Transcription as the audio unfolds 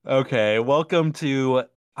Okay, welcome to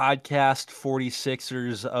podcast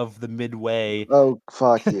 46ers of the Midway. Oh,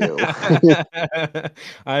 fuck you.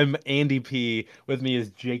 I'm Andy P. With me is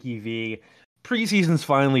Jakey V. Preseason's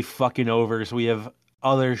finally fucking over, so we have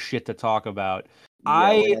other shit to talk about. Yeah,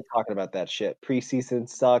 we're I not talking about that shit. Preseason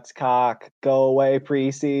sucks, cock. Go away,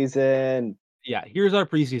 preseason. Yeah, here's our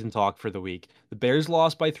preseason talk for the week. The Bears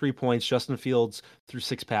lost by 3 points. Justin Fields threw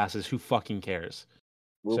 6 passes. Who fucking cares?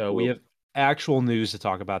 Whoop So we whoop. have actual news to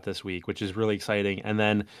talk about this week, which is really exciting. And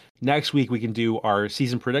then next week we can do our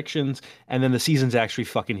season predictions, and then the season's actually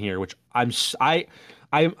fucking here, which I'm pretty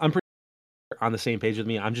on the same page with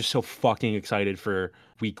me. I'm just so fucking excited for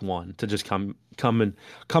week one to just come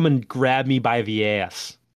and grab me by the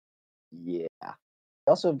ass. Yeah.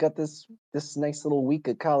 We also have got this nice little week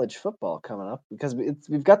of college football coming up because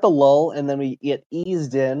we've got the lull and then we get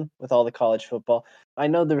eased in with all the college football. I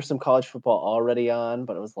know there was some college football already on,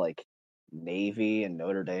 but it was like Navy and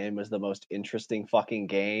Notre Dame was the most interesting fucking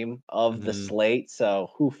game of the Mhm. slate. So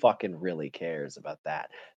who fucking really cares about that?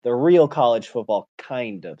 The real college football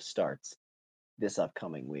kind of starts this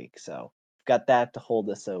upcoming week. So got that to hold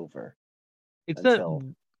us over It's that until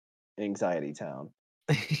Anxiety Town.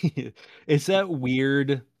 it's that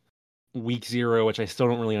weird week zero, which I still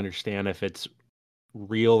don't really understand if it's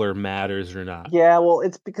real or matters or not. Yeah, well,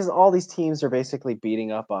 it's because all these teams are basically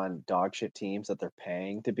beating up on dog shit teams that they're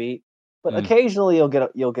paying to beat. But Mm, occasionally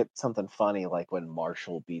you'll get something funny like when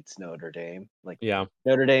Marshall beats Notre Dame. Like yeah.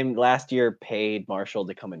 Notre Dame last year paid Marshall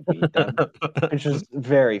to come and beat them, which was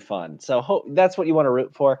very fun. So that's what you want to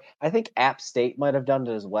root for. I think App State might have done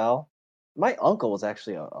it as well. My uncle was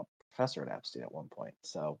actually a professor at App State at one point,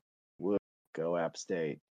 so would go App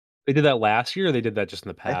State. They did that last year, or they did that just in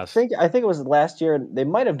the past? I think it was last year. And they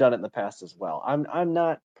might have done it in the past as well. I'm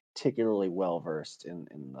not particularly well versed in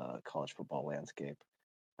the college football landscape.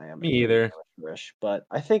 I am Me very either. amateurish, but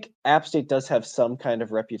I think App State does have some kind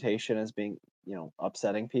of reputation as being,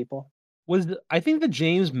 upsetting people. I think the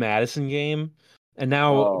James Madison game, and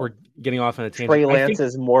now Oh, we're getting off on a tangent. Trey I think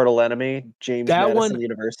Lance's mortal enemy, James that one Madison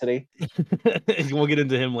University, we'll get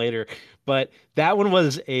into him later, but that one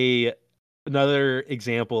was a another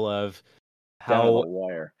example of down to the how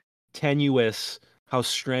wire. tenuous,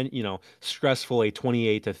 stressful a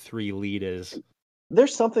 28-3 lead is.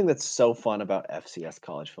 There's something that's so fun about FCS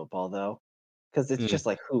college football, though. 'Cause it's Mm, just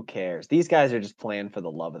like, who cares? These guys are just playing for the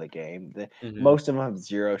love of the game. mhm. Most of them have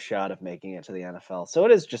 0 shot of making it to the NFL, so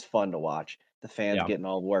it is just fun to watch. The fans Yeah. getting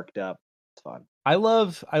all worked up. It's fun. I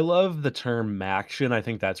love the term Maction. I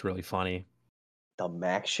think that's really funny. The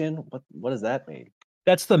Maction? What does that mean?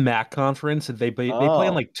 That's the MAC conference. They play on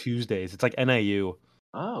Oh. like Tuesdays. It's like NIU.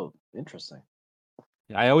 Oh, interesting.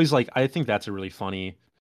 I think that's a really funny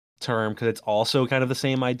term because it's also kind of the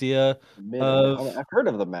same idea I mean, of I've heard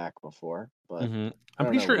of the Mac before, but I I'm don't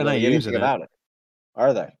pretty know sure really NIU's anything in it. about it.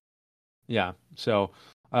 Are they? Yeah. So,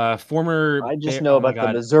 former I just Bear know oh my about the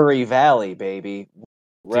god, Missouri Valley, baby. dude.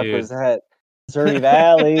 Represent Missouri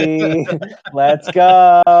Valley. Let's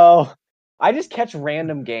go. I just catch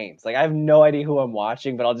random games. Like I have no idea who I'm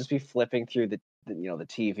watching, but I'll just be flipping through the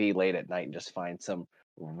TV late at night and just find some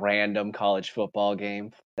random college football game.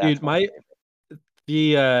 Dude, That's my my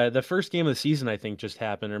favorite. the first game of the season I think just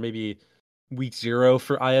happened, or maybe week 0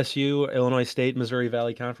 for ISU, Illinois State, Missouri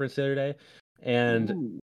Valley Conference the other day, and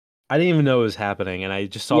Ooh. I didn't even know it was happening, and I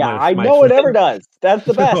just saw Yeah, I my know it ever friend. does. That's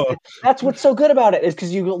the best. That's what's so good about it is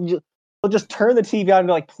because you'll just turn the TV on and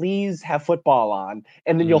be like, "Please have football on,"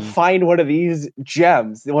 and then you'll Mhm. find one of these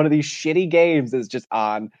gems, one of these shitty games is just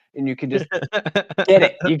on, and you can just get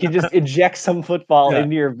it. You can just inject some football Yeah.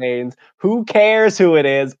 into your veins. Who cares who it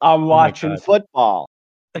is? I'm Oh my watching god. football.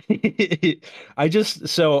 I just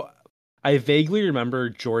so I vaguely remember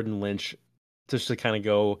Jordan Lynch, just to kind of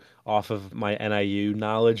go off of my NIU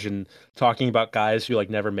knowledge and talking about guys who like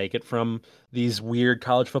never make it from these weird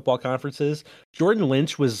college football conferences. Jordan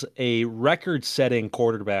Lynch was a record-setting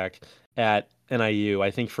quarterback at NIU,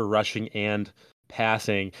 I think for rushing and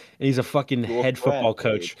passing, and he's a fucking Dual head threat, football babe.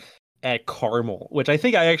 coach at Carmel, which I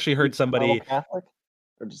think I actually Is he heard Carmel somebody. Catholic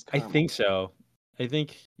or just I Carmel? think so. I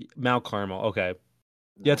think Mount Carmel. Okay.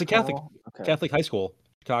 Yeah, it's Mount a Catholic Carmel? Okay. Catholic high school,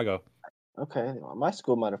 Chicago. Okay. Well, my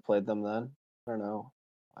school might have played them then. I don't know.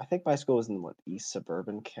 I think my school was in what East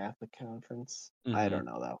Suburban Catholic Conference. I Hmm. don't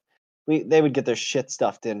know though. They would get their shit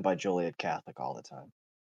stuffed in by Joliet Catholic all the time.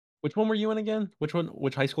 Which one were you in again? Which one?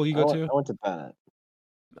 Which high school you I go went to? I went to Bennett.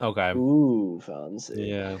 Okay. Ooh, fancy.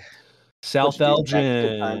 Yeah. What'd South you do? Jack?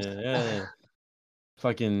 Good times. Elgin. Yeah.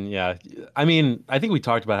 Fucking yeah. I mean, I think we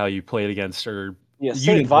talked about how you played against, or Yeah, you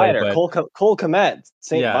St. didn't play, Viator, but Cole Komet,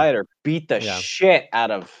 St. yeah, Viator beat the yeah. shit out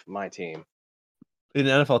of my team. An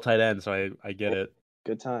NFL tight end, so I get Yeah, it.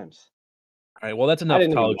 Good times. All right, well, that's I enough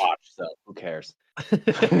didn't even college. watch, so who cares?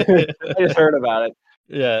 I just heard about it.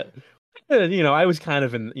 Yeah. I was kind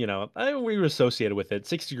of we were associated with it.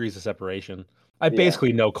 6 degrees of separation. I Yeah.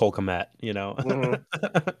 basically know Cole Kmet. Hmm.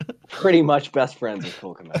 Pretty much best friends with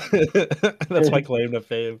Cole Kmet. That's my claim to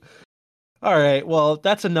fame. All right, well,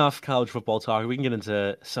 that's enough college football talk. We can get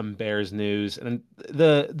into some Bears news. And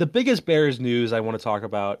the biggest Bears news I want to talk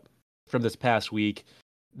about from this past week,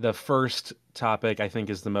 the first topic I think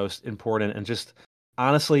is the most important and just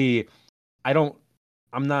honestly, I don't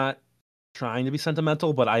I'm not trying to be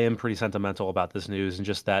sentimental, but I am pretty sentimental about this news and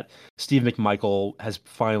just that Steve McMichael has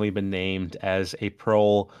finally been named as a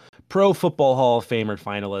Pro Football Hall of Famer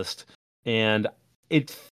finalist, and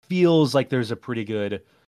it feels like there's a pretty good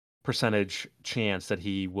percentage chance that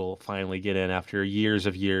he will finally get in after years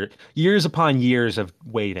upon years of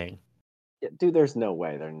waiting. Yeah, dude, there's no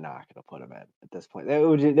way they're not gonna put him in at this point. That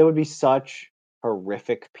would be such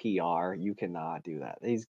horrific PR. You cannot do that.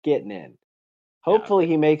 He's getting in. Yeah. Hopefully,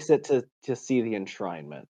 he makes it to see the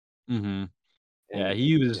enshrinement, Hmm. Yeah, and he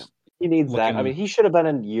yeah, was he needs that. I looking. mean, he should have been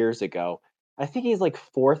in years ago. I think he's like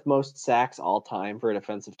fourth most sacks all time for a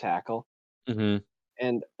defensive tackle. Hmm.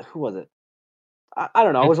 And who was it? I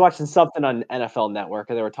don't know. I was watching something on NFL Network,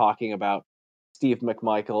 and they were talking about Steve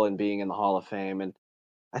McMichael and being in the Hall of Fame, and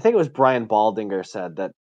I think it was Brian Baldinger said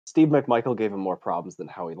that Steve McMichael gave him more problems than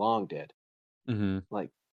Howie Long did. Hmm. Like,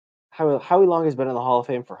 Howie Long has been in the Hall of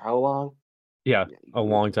Fame for how long? Yeah, Yeah, a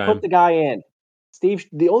long put time. the guy in.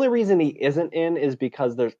 The only reason he isn't in is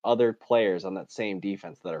because there's other players on that same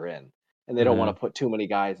defense that are in, and they don't Hmm. wanna put too many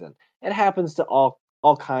guys in. It happens to all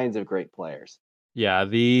kinds of great players. Yeah,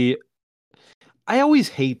 the I always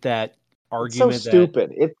hate that It's so argument that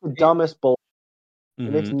stupid. It's the it, dumbest bull. It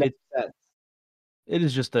makes mhm, no sense. it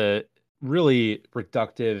is just a really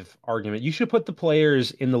reductive argument. You should put the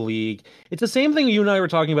players in the league. It's the same thing you and I were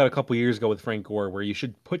talking about a couple years ago with Frank Gore, where you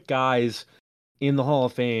should put guys in the Hall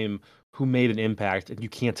of Fame who made an impact, and you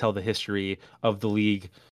can't tell the history of the league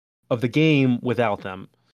of the game without them,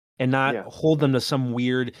 and not Yeah. hold them to some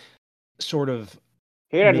weird sort of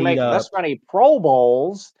He didn't made make this up. many Pro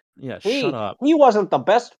Bowls. Yeah, shut He up. he wasn't the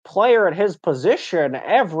best player at his position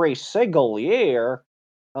every single year.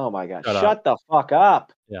 Oh my god, Shut up. shut the fuck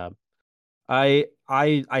up. Yeah. I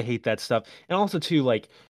hate that stuff. And also too, like,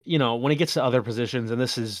 when it gets to other positions, and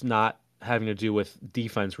this is not having to do with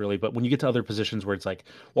defense really, but when you get to other positions where it's like,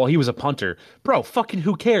 well, he was a punter. Bro, fucking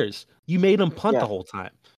who cares? You made him punt the Yeah, whole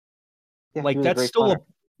time. yeah, he Like was a great punter.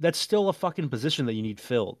 that's still a fucking position that you need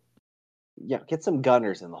filled. Yeah, get some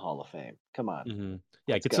gunners in the Hall of Fame. Come on, Hmm.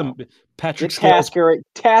 Yeah, let's get go. some Patrick Get Scales,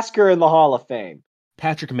 Tasker in the Hall of Fame.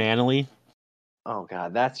 Patrick Manley. Oh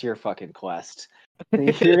god, that's your fucking quest.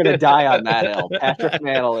 You're gonna die on that hill. Patrick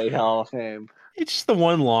Manley Hall of Fame. It's just the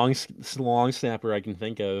one long snapper I can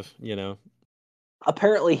think of.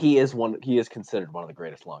 Apparently, he is considered one of the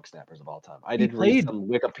greatest long snappers of all time. I He did read played some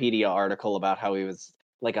Wikipedia article about how he was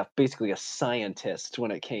like basically a scientist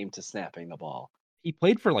when it came to snapping the ball. he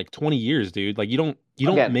played for like 20 years, dude. Like you don't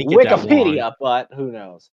Again, make it that long. Wikipedia, but who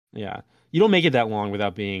knows? Yeah. You don't make it that long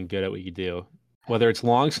without being good at what you do. Whether it's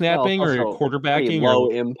long Well, it's snapping or also a pretty quarterbacking low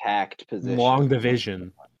or impact position long for most of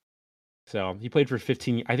division. So he played for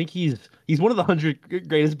 15. I think he's one of the 100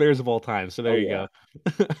 greatest Bears of all time. So there Oh you yeah,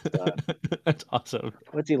 go. stud. That's awesome.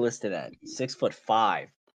 What's he listed at? 6'5",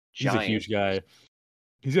 He's a giant, huge guy.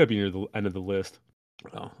 He's got to be near the end of the list.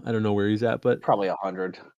 Oh, I don't know where he's at, but probably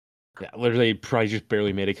 100. yeah, literally probably just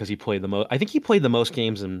barely made it because he played the most. I think he played the most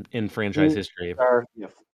games in franchise He history. yeah,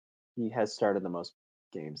 he has started the most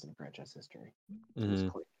games in franchise history. He's Hmm.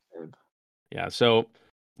 played. Yeah, so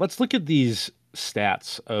let's look at these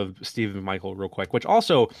stats of Stephen Michael real quick, which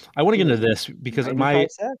also I want to He get into has this because my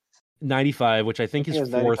 95 sacks. 95, which I I think think is he has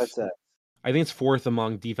 95 fourth, sacks. I think it's fourth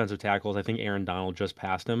among defensive tackles. I think Aaron Donald just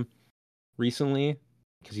passed him recently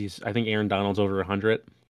because I think Aaron Donald's over 100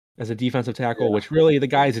 as a defensive tackle, Yeah. which really the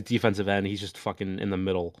guy's a defensive end. He's just fucking in the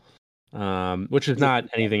middle, which is He's a not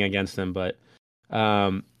anything against him, but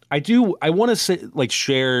I want to say like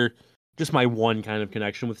share just my one kind of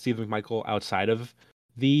connection with Steve McMichael outside of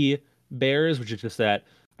the Bears, which is just that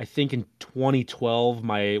I think in 2012,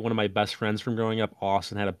 my one of my best friends from growing up,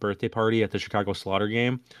 Austin, had a birthday party at the Chicago Slaughter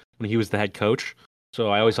game when he was the head coach. So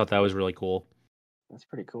I always Oh, thought that was really cool. that's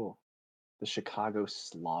pretty cool. The Chicago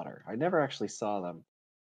Slaughter. I never actually saw them.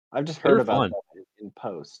 I've just They heard were about fun. them in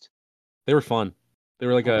post. They were fun. They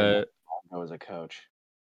were like I didn't know a I was a coach.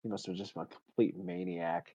 He must have just been a complete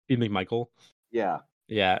maniac. Steve McMichael. Yeah.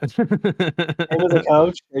 Yeah. Him as a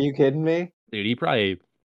coach? Are you kidding me? Dude, he probably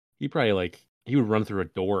like he would run through a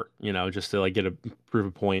door, just to like get a prove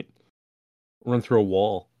a point, run through a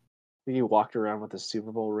wall. He walked around with a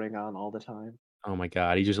Super Bowl ring on all the time. Oh my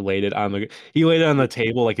God, he laid it on the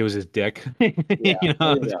table like it was his dick. Yeah, You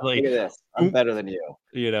know, here you it's go. Look like, at this. I'm oop, better than you.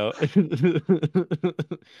 you know. You're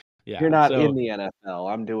Yeah, not so in the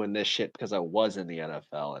NFL. I'm doing this shit because I was in the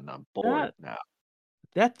NFL and I'm bored that now.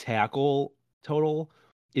 that tackle total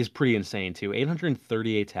is pretty insane too.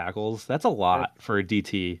 838 tackles. That's a That's lot for a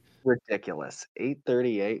DT. ridiculous.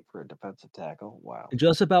 838 for a defensive tackle. Wow. In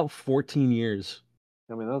just about 14 years.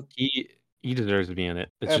 I mean, that's He he deserves to be in it.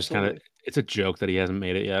 It's just kind of absolutely. it's a joke that he hasn't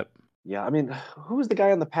made it yet. Yeah, I mean, who was the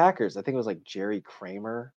guy on the Packers? I think it was like Jerry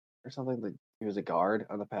Kramer or something. Like he was a guard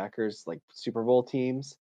on the Packers, like Super Bowl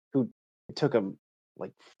teams, who it took him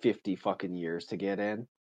like 50 fucking years to get in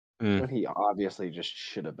Mm, when he obviously just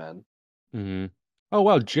should have been. hmm Oh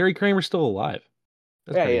wow, Jerry Kramer's still alive.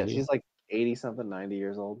 That's Yeah, yeah, crazy. she's like 80 something, 90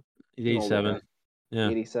 years old. He's He's an older guy. 87. Yeah.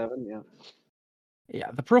 87, yeah.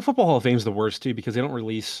 Yeah, the Pro Football Hall of Fame is the worst too because they don't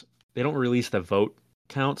release the vote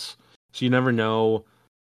counts. So you never know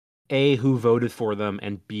A, who voted for them,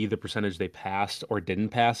 and B, the percentage they passed or didn't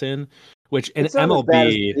pass in, which in It's not as bad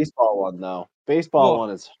as the MLB, baseball one though. Baseball well,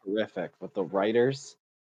 one is horrific with the writers.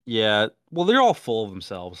 yeah, well, they're all full of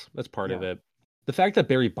themselves. That's part of Yeah. it. The fact that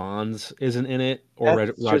Barry Bonds isn't in it or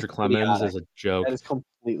That's Roger just Clemens idiotic. is a That joke. is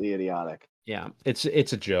completely idiotic. Yeah, it's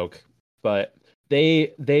a joke. But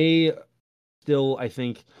they still, I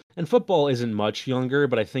think, and football isn't much younger,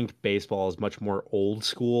 but I think baseball is much more old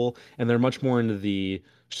school, and they're much more into the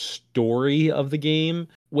story of the game,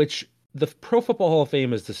 which the Pro Football Hall of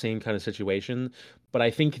Fame is the same kind of situation, but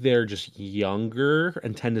I think they're just younger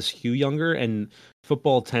and tend to skew younger, and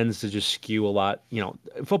football tends to just skew a lot.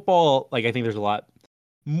 Football, like I think there's a lot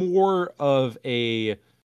more of a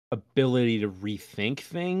ability to rethink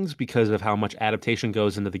things because of how much adaptation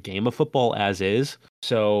goes into the game of football as is.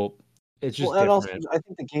 So it's Well, just and also different. I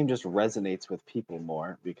think the game just resonates with people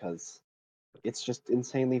more because it's just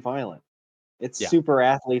insanely violent. It's Yeah. super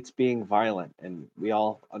athletes being violent, and we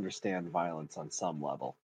all understand violence on some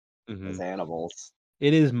level as hmm animals.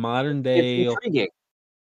 It is modern It's day intriguing.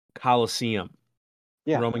 Coliseum,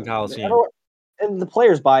 Yeah, Roman Coliseum. everyone, and the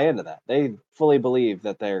players buy into that. They fully believe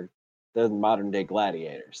that they're the modern day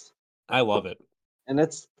gladiators. I love it. And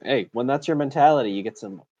it's hey, when that's your mentality, you get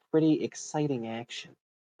some pretty exciting action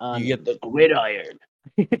You on get the gridiron.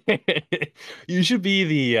 you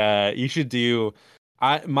should do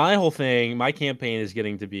my whole thing, my campaign is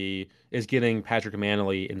getting Patrick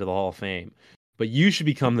Manley into the Hall of Fame. But you should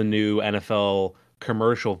become the new NFL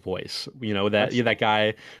commercial voice. You know, that That's you're that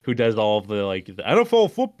guy who does all of the like the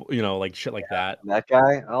NFL football, like shit like that. that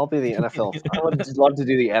guy. I'll be the NFL. I would just love to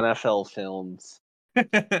do the NFL films.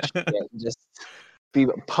 Yeah, just be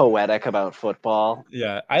poetic about football.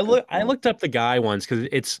 Yeah, Because I looked up the guy once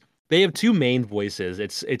because they have two main voices.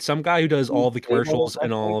 It's some guy who does Steve all the Sabol, commercials I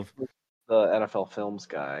and all think, of was the NFL films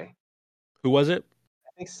guy. who was it?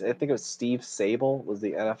 I think it was Steve Sabol was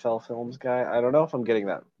the NFL films guy. I don't know if I'm getting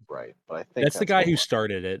that right, but I think That's the that's guy what it who was.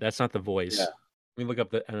 started it. That's not the Yeah, voice. Let me look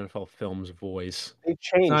up the NFL Films voice. they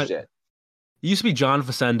It's not. changed It it. used to be John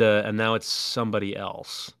Facenda, and now it's somebody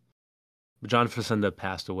else. John Facenda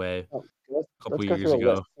passed away Oh, a couple let's of go years through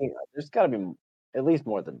a list. ago. There's got to be at least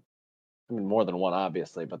more than more than one,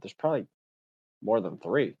 obviously, but there's probably more than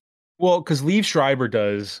three. Well, because Liev Schreiber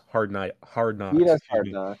does Hard He Knocks. does Excuse Hard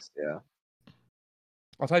me. Knocks, yeah.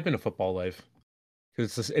 I'll type in a Football Life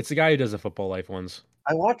because it's the guy who does the Football Life ones.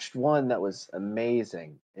 I watched one that was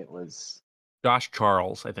amazing. It was Josh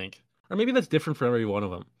Charles, I think, or maybe that's different for every one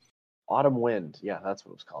of them. Autumn Wind. Yeah, that's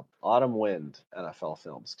what it was called. Autumn Wind NFL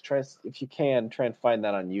films. If you can, try and find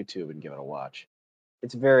that on YouTube and give it a watch.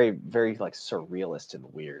 It's very, very like surrealist and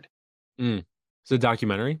weird. Mm. It's a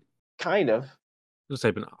documentary. Kind of. Just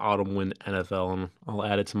type in Autumn Wind NFL and I'll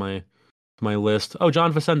add it to my list. Oh,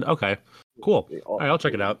 John Facenda. Okay, cool. All right, I'll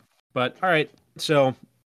check it out. But all right, so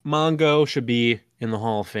Mongo should be in the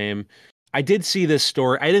Hall of Fame. I did see this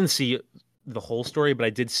story. I didn't see the whole story, but I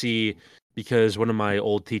did see because one of my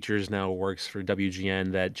old teachers now works for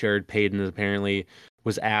WGN that Jared Payton apparently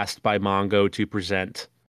was asked by Mongo to present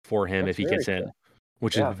for him That's if he very gets in, cool.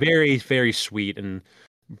 which is Yeah. very, very sweet and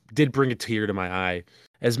did bring a tear to my eye.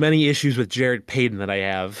 As many issues with Jared Payton that I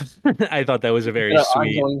have, I thought that was a very An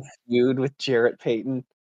sweet. ongoing feud with Jarrett Payton.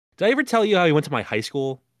 Did I ever tell you how he went to my high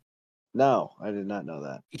school? No, I did not know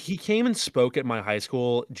that. He came and spoke at my high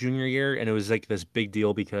school junior year, and it was like this big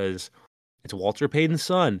deal because it's Walter Payton's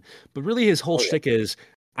son. But really, his whole Oh yeah. shtick is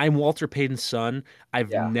I'm Walter Payton's son. I've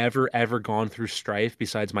Yeah, never ever gone through strife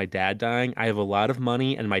besides my dad dying. I have a lot of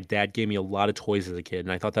money, and my dad gave me a lot of toys as a kid,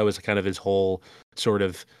 and I thought that was kind of his whole sort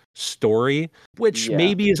of story, which yeah,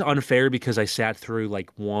 maybe is unfair because I sat through like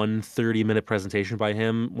one 30-minute presentation by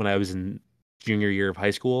him when I was in junior year of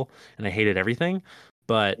high school, and I hated everything.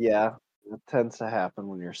 But yeah. It tends to happen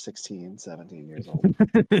when you're 16, 17 years old.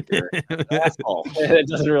 You're an asshole. It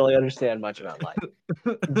doesn't really understand much about life.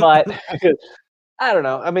 But I don't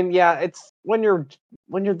know. I mean, yeah, it's when you're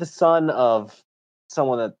the son of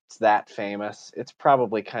someone that's that famous, it's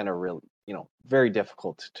probably kind of real, very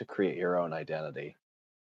difficult to create your own identity.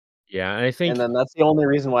 Yeah, and I And think then that's the only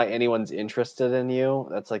reason why anyone's interested in you.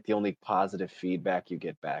 That's like the only positive feedback you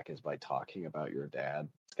get back is by talking about your dad.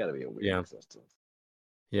 It's got to be a weird yeah, existence.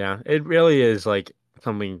 yeah, it really is like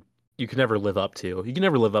something you can never live up to. You can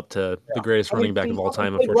never live up to the Yeah. greatest I mean, running back he of all fucking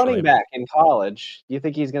time, played running unfortunately. back in college. You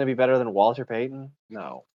think he's going to be better than Walter Payton?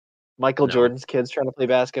 No. Michael No. Jordan's kids trying to play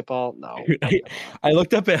basketball? No, fuck I them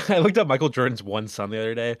all. I looked up Michael Jordan's one son the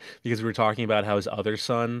other day because we were talking about how his other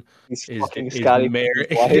son He's is fucking is Scottie Pippen's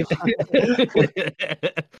wife.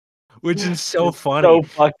 married, which is so It's funny. so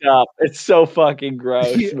fucked up. It's so fucking gross,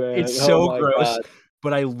 It's man. Oh so my gross, god.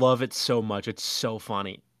 but I love it so much. It's so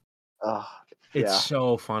funny. Oh, It's yeah.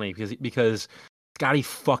 so funny because Scotty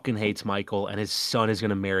fucking hates Michael, and his son is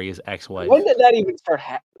gonna marry his When ex-wife. did that even start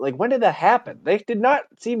like, when did that happen? They did not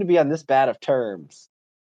seem to be on this bad of terms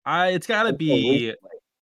It's gotta until be recently.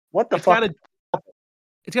 What the it's fuck? gotta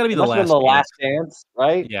it's gotta be It The must have been Last The Dance. Last Dance,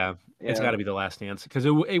 right? Yeah, it's Yeah. got to be The Last Dance because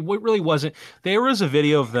really wasn't. There was a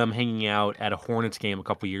video of them hanging out at a Hornets game a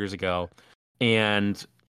couple years ago, and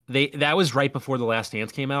that was right before The Last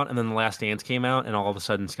Dance came out, and then The Last Dance came out, and all of a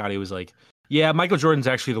sudden Scotty was like, "Yeah, Michael Jordan's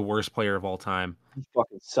actually the worst player of all time." He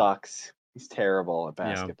fucking sucks. He's terrible at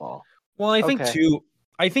Yeah. basketball. Well, Okay.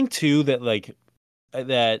 I think too that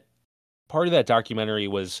that part of that documentary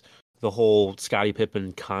was the whole Scottie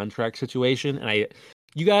Pippen contract situation, and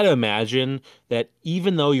you got to imagine that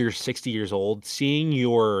even though you're 60 years old, seeing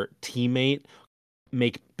your teammate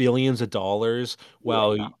make billions of dollars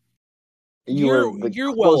while Yeah. You were the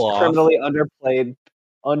you're well most off. criminally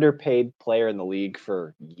underpaid player in the league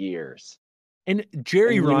for years, And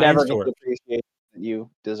Jerry and you never get Reinsdorf, the appreciation that you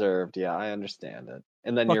deserved. Yeah, I understand it.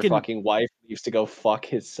 And then your fucking fucking wife used to go fuck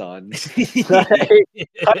his sons. Like,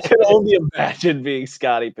 I can only imagine being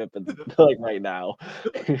Scottie Pippen, like, right now.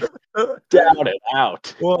 Down and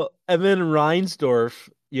out. well, and then Reinsdorf,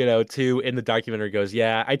 too, in the documentary goes,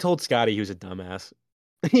 "Yeah, I told Scotty he was a dumbass."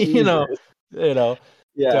 you know, Jesus. you know.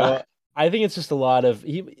 Yeah. So I think it's just a lot of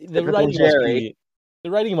Typical Jerry.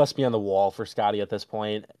 the writing must be on the wall for Scotty at this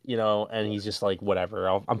point, and he's just like, whatever,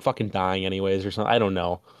 I'm fucking dying anyways or something. I don't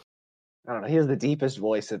know. I don't know, he has the deepest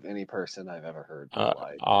voice of any person I've ever heard in my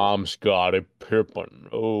life. I'm Scotty Pippen.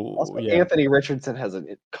 Oh Also, yeah. Anthony Richardson has a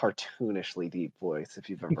cartoonishly deep voice, if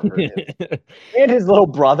you've ever heard him. And his little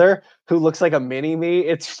brother, who looks like a mini me,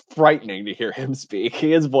 it's frightening to hear him speak.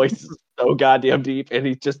 His voice is so goddamn deep, and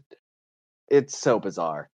it's so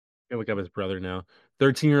bizarre. I look up his brother now.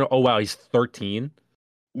 13-year-old. Oh wow, he's 13.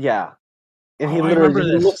 Yeah, and Oh, he I literally remember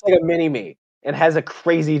he this. looks like a mini me and has a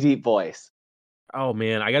crazy deep voice. Oh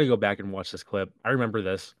man, I got to go back and watch this clip. I remember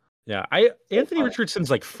this. Yeah, I So Anthony funny.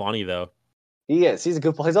 Richardson's like funny though. He is. He's a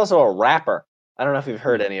good player. He's also a rapper. I don't know if you've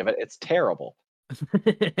heard Hmm. any of it. It's terrible.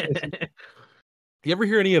 You ever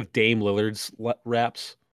hear any of Dame Lillard's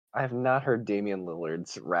raps? I have not heard Damian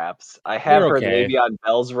Lillard's raps. I have They're heard okay. Le'Veon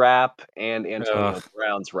Bell's rap and Ugh, Antonio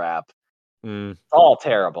Brown's rap. mm, It's all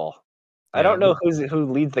terrible. I yeah, don't know who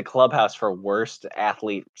leads the clubhouse for worst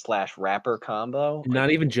athlete slash rapper combo. Like,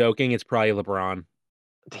 not even joking. It's probably LeBron.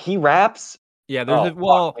 he raps? Yeah, Oh,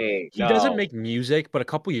 fuck me. he doesn't No. make music, but a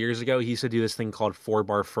couple years ago, he used to do this thing called 4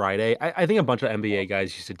 Bar Friday. I think a bunch of NBA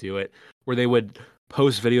guys used to do it, where they would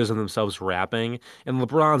post videos of themselves rapping, and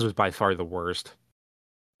LeBron's was by far the worst.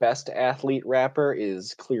 Best athlete rapper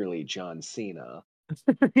is clearly John Cena.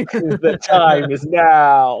 The time is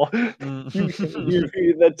now.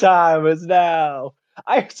 The time is now.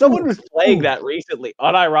 Someone Ooh, was playing ooh, that recently,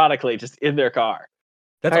 unironically, just in their car.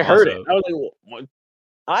 that's I heard it. awesome, I was like, "What?"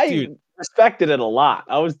 I dude. respected it a lot.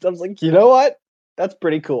 I was like, you know what? That's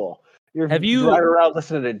pretty cool. You're Have driving you around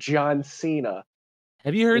listening to John Cena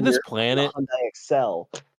have you heard in this in a Planet? Hyundai Excel.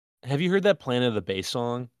 Have you heard that Planet of the Bass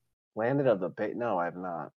song? Landed of the Bay. No, I have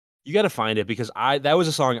not. You got to find it because I that was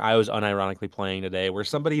a song I was unironically playing today, where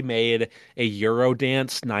somebody made a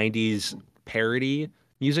Eurodance '90s parody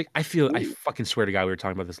music. I Ooh, fucking swear to God, we were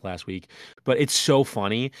talking about this last week, but it's so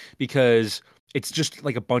funny because it's just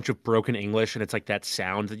like a bunch of broken English, and it's like that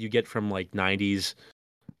sound that you get from like '90s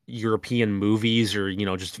European movies or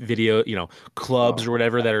just video, clubs Oh, or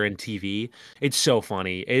whatever that are in TV. It's so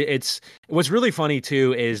funny. It's what's really funny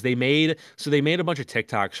too is they made a bunch of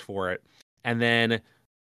TikToks for it, and then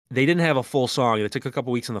they didn't have a full song. They took a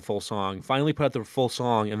couple weeks on the full song. Finally put out the full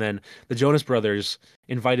song, and then the Jonas Brothers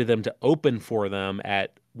invited them to open for them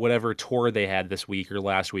at whatever tour they had this week or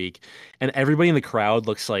last week, and everybody in the crowd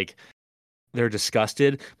looks like they're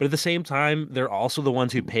disgusted, but at the same time, they're also the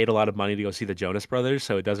ones who paid a lot of money to go see the Jonas Brothers,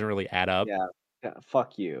 so it doesn't really add up. yeah. Yeah,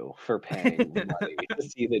 fuck you for paying money to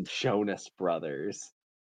see the Jonas Brothers.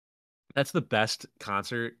 That's the best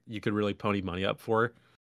concert you could really pony money up for.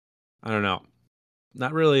 I don't know.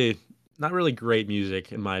 Not really, not really great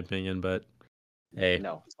music in my opinion, but hey.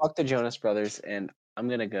 No, fuck the Jonas Brothers, and I'm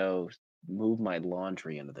gonna go move my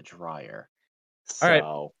laundry into the dryer. All right.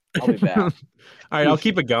 So I'll be All back. right, I'll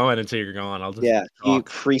keep it going until you're gone. I'll just Yeah, keep talk.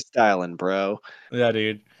 freestyling, bro. Yeah,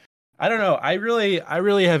 dude. I don't know. I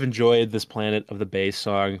really have enjoyed this Planet of the Bass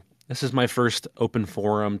song. This is my first open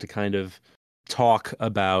forum to kind of talk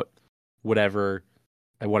about whatever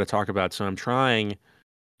I want to talk about. So I'm trying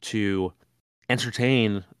to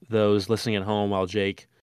entertain those listening at home while Jake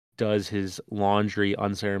does his laundry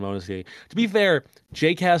unceremoniously. To be fair,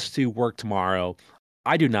 Jake has to work tomorrow.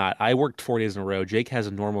 I do not. I worked 4 days in a row. Jake has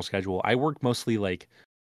a normal schedule. I work mostly like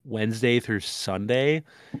Wednesday through Sunday,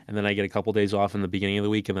 and then I get a couple days off in the beginning of the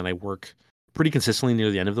week, and then I work pretty consistently near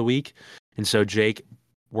the end of the week. And so Jake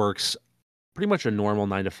works pretty much a normal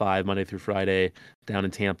 9 to 5, Monday through Friday, down in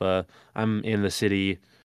Tampa. I'm in the city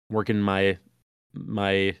working my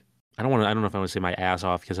I don't know if I want to say my ass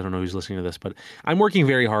off because I don't know who's listening to this, but I'm working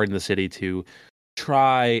very hard in the city to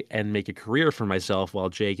try and make a career for myself while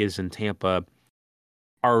Jake is in Tampa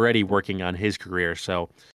already working on his career. So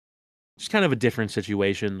it's kind of a different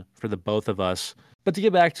situation for the both of us. But to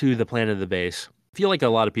get back to the Planet of the Base, I feel like a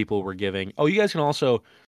lot of people were giving. Oh, you guys can also.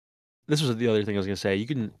 This was the other thing I was going to say. You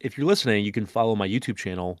can, if you're listening, you can follow my YouTube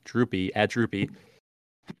channel, Droopy, at Droopy.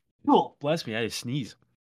 Oh, bless me, I had to sneeze.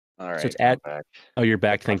 All So it's right, I'm at. back. Oh, you're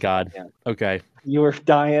back. That's Thank God. yeah. Okay. You were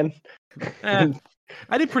dying. Eh,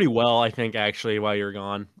 I did pretty well, I think, actually, while you were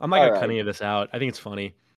gone. I'm not All gonna cut right, any of this out. I think it's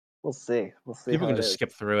funny. we'll see. We'll see People how can it just is.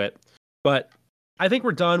 skip through it. But I think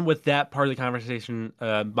we're done with that part of the conversation.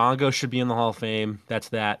 Mongo should be in the Hall of Fame. That's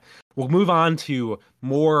that. We'll move on to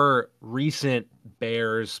more recent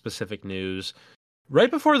Bears specific news. Right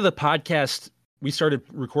before the podcast, we started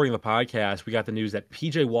recording the podcast, we got the news that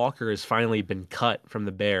PJ Walker has finally been cut from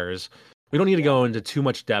the Bears. We don't need to Yeah. go into too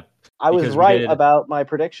much depth I was because we right did. about my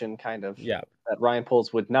prediction, kind of, Yeah. that Ryan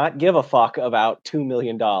Poles would not give a fuck about $2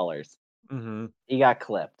 million. Mm-hmm. He got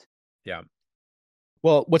clipped. Yeah.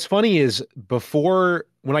 Well, what's funny is before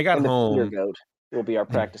when I got And the Peter home, Goat will be our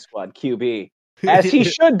practice squad QB. As he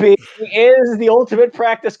should be. He is the ultimate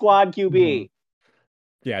practice squad Mhm. QB.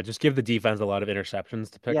 Yeah, just give the defense a lot of interceptions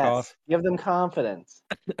to pick Yes, off. give them confidence.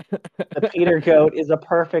 The Peter Goat is a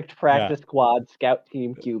perfect Yeah. practice squad scout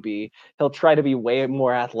team QB. He'll try to be way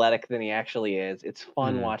more athletic than he actually is. It's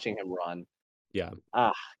fun Mhm. watching him run. Yeah.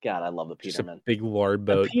 Ah, God, I love the Just a Peterman. big lard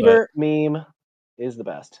The boat, but Peter meme is the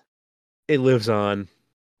best. it lives on,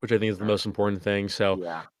 which I think is the most important thing. So,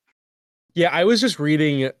 Yeah. yeah, I was just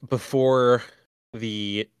reading before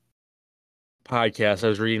the podcast, I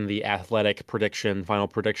was reading the athletic prediction, final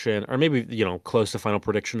prediction, or maybe, close to final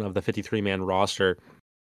prediction of the 53-man roster.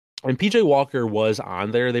 And PJ Walker was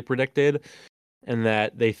on there, they predicted, and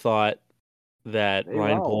that they thought that Hey,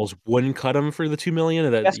 Ryan wow. Poles wouldn't cut him for the 2 million,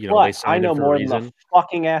 and that Guess they what? I signed him know for a more than the reason.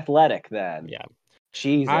 fucking athletic then. Yeah, I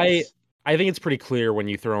Jesus. I think it's pretty clear when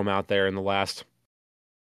you throw him out there in the last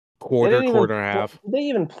They quarter, didn't even quarter and a half. did they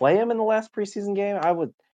even play him in the last preseason game?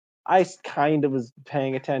 Kind of was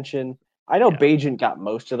paying attention. I know Yeah, Bajent got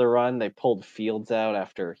most of the run. They pulled Fields out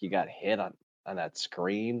after he got hit on that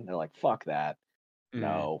screen. They're like, "Fuck that. mm,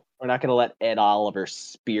 No. We're not gonna let Ed Oliver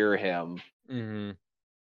spear him." hmm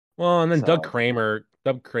Well, and then So, Doug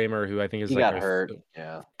Kramer, who I think is he like got their hurt.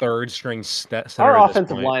 Yeah. third string center Our at this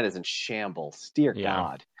offensive point. line is in shambles. Dear Yeah,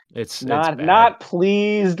 God. it's Not bad. not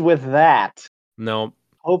pleased with that. No.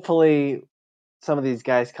 Hopefully some of these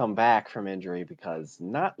guys come back from injury because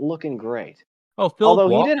not looking great. Oh, Philip Although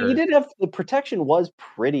he Walker. did have the protection was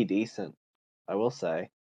pretty decent, I will say.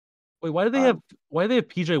 Wait, Um, why do they have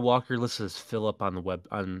PJ Walker listed as Philip on the web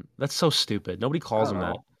on that's so stupid. Nobody I calls don't him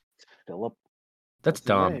that. know. Philip, That's that's his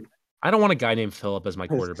dumb. name. I don't want a guy named Philip as my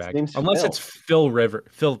His quarterback. name's Unless it's Phil.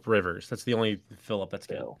 Philip Rivers. That's the only Philip that's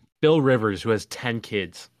good. Phil. Bill Rivers, who has 10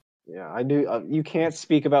 kids. Yeah, I knew you can't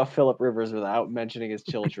speak about Philip Rivers without mentioning his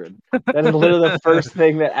children. That is literally the first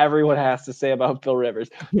thing that everyone has to say about Phil Rivers.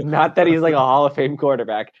 Not that he's like a Hall of Fame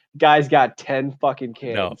quarterback. Guy's got 10 fucking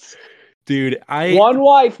No. kids. Dude, One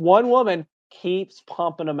wife, one woman keeps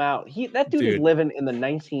pumping him out. That dude is dude, living in the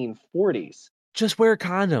 1940s. just wear a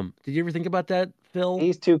condom. Did you ever think about that, Phil?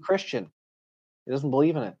 He's too Christian. He doesn't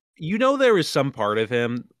believe in it. You know, there was some part of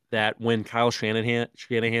him that when Kyle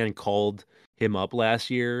Shanahan called him up last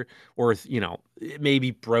year, or,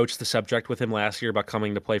 maybe broached the subject with him last year about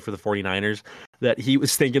coming to play for the 49ers, that he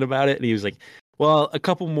was thinking about it and he was like, well, a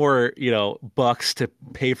couple more, bucks to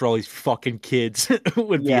pay for all these fucking kids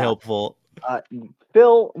would be Yeah. helpful.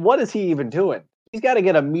 Phil, what is he even doing? He's got to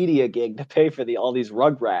get a media gig to pay for all these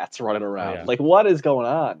rugrats running Oh around. yeah. Like, what is going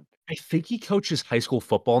on? I think he coaches high school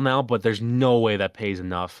football now, but there's no way that pays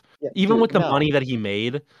enough. Yeah, Even dude, with the no. money that he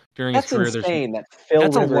made during his That's career, insane that Phil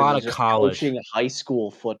that's a Rivers lot is of just college. coaching high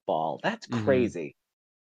school football. That's Hmm. crazy.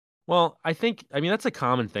 Well, I mean, that's a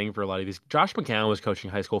common thing for a lot of these. Josh McCown was coaching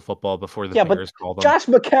high school football before the Yeah, but Bears called him. Josh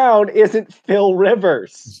McCown isn't Phil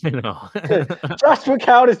Rivers. You know, Josh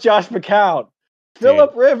McCown is Josh McCown. dude,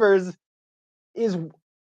 Philip Rivers is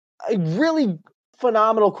a really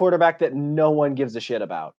phenomenal quarterback that no one gives a shit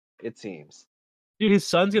about, it seems. his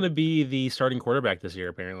son's gonna be the starting quarterback this year,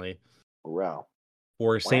 apparently, Wow.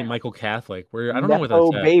 for St. Wow. Michael Catholic. Where I don't know where that's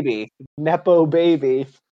Nepo at. baby. Nepo baby.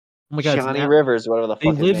 Oh my God, Johnny Rivers, whatever the they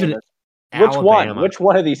fuck his live name in is. Which one? Alabama. Which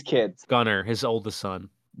one of these kids? Gunner, his oldest son.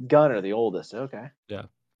 Gunner, the oldest. Okay. Yeah,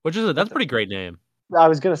 that's That's a pretty great name. I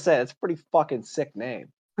was gonna say that's a pretty fucking sick name.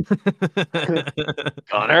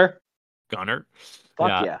 Gunner. Gunner. Fuck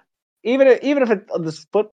Yeah. yeah. Even if this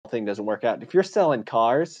football thing doesn't work out, if you're selling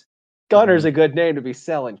cars, Gunner's Mhm. a good name to be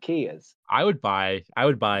selling Kias. I would buy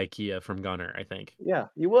a Kia from Gunner, I think. Yeah,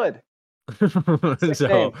 you would. Sick So,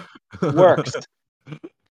 name. Works.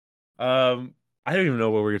 I don't even know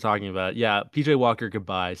what we were talking about. Yeah, PJ Walker,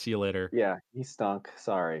 goodbye. See you later. Yeah, he stunk.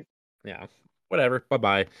 Sorry. Yeah, whatever. Bye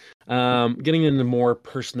bye. Getting into more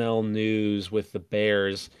personnel news with the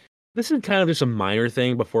Bears. This is kind of just a minor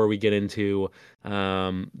thing before we get into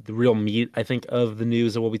the real meat, I think, of the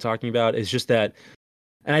news that we'll be talking about. Is just that,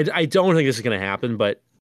 and I don't think this is going to happen, but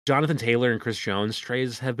Jonathan Taylor and Chris Jones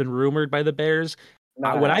trades have been rumored by the Bears.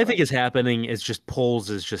 Not What I think happening. is happening is just polls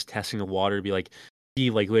is just testing the water to be like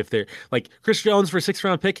if they're like Chris Jones for a 6th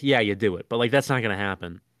round pick, yeah, you do it, but like that's not going to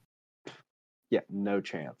happen. Yeah, no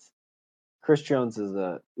chance. Chris Jones is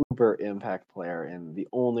a uber impact player, and the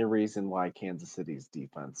only reason why Kansas City's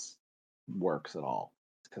defense works at all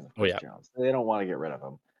is because of Oh Chris yeah. Jones. They don't want to get rid of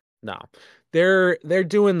him. No, they're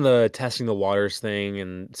doing the testing the waters thing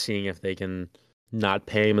and seeing if they can not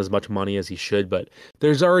pay him as much money as he should. But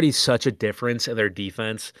there's already such a difference in their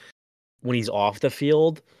defense when he's off the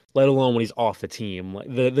field, let alone when he's off the team.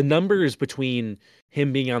 Like the numbers between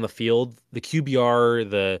him being on the field, the QBR,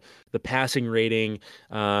 the passing rating,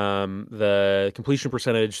 the completion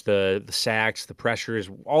percentage, the sacks, the pressures,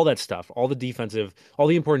 all that stuff, all the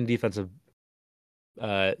important defensive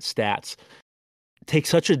stats take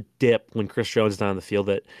such a dip when Chris Jones is not on the field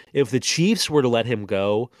that if the Chiefs were to let him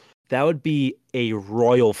go, that would be a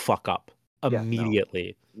royal fuck up Yeah, no,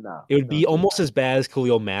 immediately. no, It would be don't do almost that. as bad as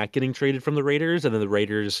Khalil Mack getting traded from the Raiders, and then the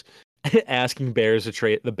Raiders asking the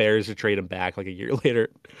Bears to trade him back like a year later.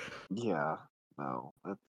 Yeah, no,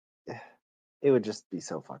 it would just be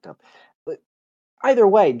so fucked up. But either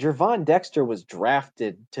way, Jervon Dexter was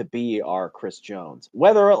drafted to be our Chris Jones.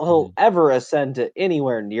 Whether he'll Mhm. ever ascend to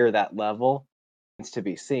anywhere near that level is to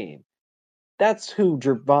be seen. That's who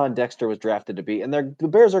Jervon Dexter was drafted to be, and the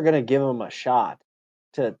Bears are going to give him a shot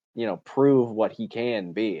to prove what he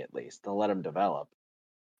can be at least to let him develop.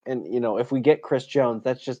 And if we get Chris Jones,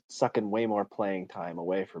 that's just sucking way more playing time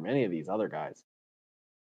away from any of these other guys.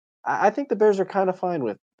 I think the Bears are kind of fine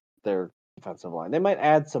with their defensive line. They might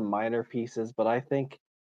add some minor pieces, but I think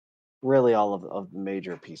really all of the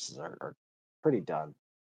major pieces are pretty done.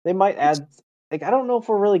 They might It's add like I don't know if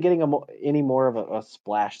we're really getting any more of a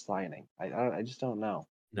splash signing. I just don't know.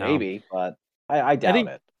 no. Maybe, but I I doubt think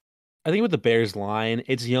it. I think with the Bears line,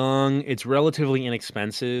 it's young, it's relatively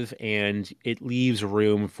inexpensive, and it leaves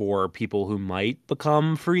room for people who might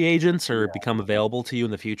become free agents or Yeah, become available to you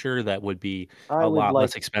in the future that would be I a would lot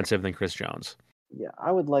less like. expensive than Chris Jones. Yeah,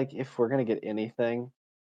 I would like if we're gonna get anything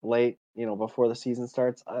late, before the season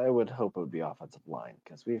starts. I would hope it would be offensive line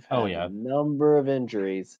because we've Oh had a yeah, number of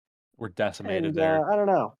injuries. we're decimated And, there. I don't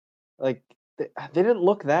know, like, they didn't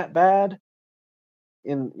look that bad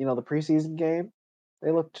in, the preseason game.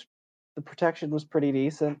 They looked the protection was pretty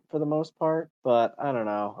decent for the most part, but I don't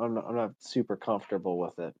know. I'm not super comfortable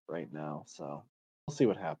with it right now, so we'll see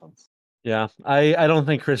what happens. Yeah, I don't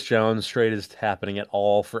think Chris Jones trade is happening at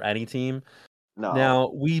all for any team. No.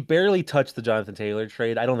 Now, we barely touched the Jonathan Taylor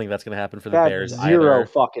trade. I don't think that's going to happen for the Got Bears 0 either.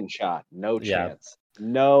 fucking shot. No Yeah, chance.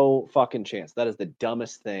 No fucking chance. That is the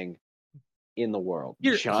dumbest thing in the world.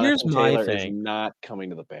 Here's Jonathan my Taylor is thing. not coming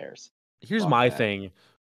to the Bears. Here's Fuck my that. thing.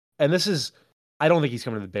 And this is I don't think he's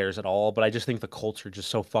coming to the Bears at all, but I just think the culture just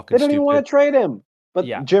so They fucking don't even stupid. wanna trade him.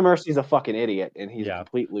 Yeah. But Jim Irsay's a fucking idiot, and he's a Yeah.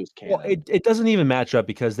 complete loose Well, cannon. it doesn't even match up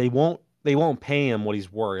because they won't pay him what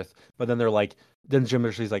he's worth, but then they're like then Jim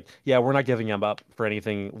Irsay's like, "Yeah, we're not giving him up for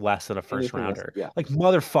anything less than a first Anything less rounder." yeah. Like,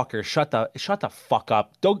 motherfucker, shut the fuck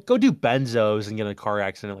up. Don't go do benzos and get in a car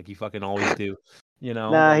accident like you fucking always do. You know?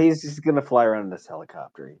 Nah, Like he's just gonna fly around in this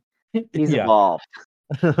helicopter. He's yeah. evolved.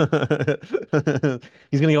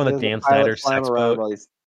 He's gonna go on the There's a Dan pilot Snyder fly him sex around boat. while he's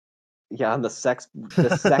yeah, on the sex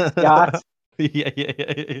yacht. Yeah.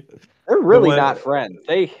 They're The really one not friends.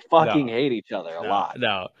 They fucking no, hate each other a no, lot.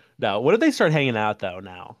 no, no. What if they start hanging out though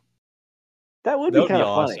now? That would That be would be kinda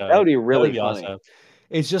funny. That awesome. would be That would really be funny. awesome.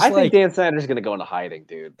 It's just I think like Dan Snyder's gonna go into hiding,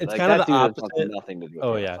 dude. it's Like, kind of that the dude wants opposite. nothing to do with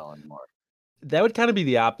Oh the yeah. NFL anymore. That would kind of be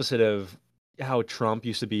the opposite of how Trump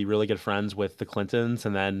used to be really good friends with the Clintons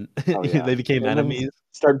and then Oh, yeah. they became And then enemies.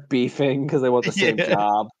 start beefing because they want the same Yeah.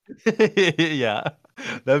 job. Yeah.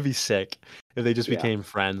 That'd be sick if they just Yeah. became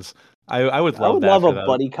friends. I would I love would that love for a them.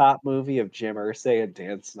 buddy cop movie of Jim Irsay and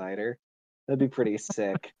Dan Snyder. That'd be pretty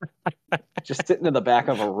sick. Just sitting in the back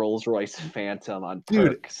of a Rolls Royce Phantom on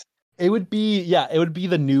Dude, perks. it would be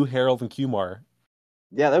the new Harold and Kumar.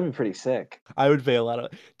 Yeah, that'd be pretty sick. I would pay a lot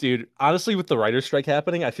of dude, honestly, with the writer's strike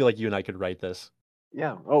happening, I feel like you and I could write this.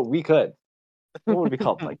 Yeah. Oh, we could. What would it be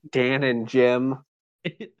called? Like Dan and Jim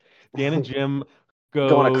Dan and Jim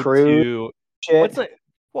go on a go cruise to shit.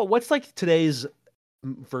 what's like today's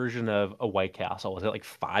version of a White Castle? Is it like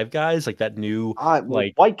Five Guys? Like that new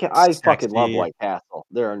like I fucking love sexy White Castle.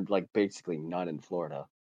 There are like basically none in Florida.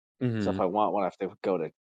 So if Mhm. I want one, I have to go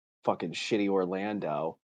to fucking shitty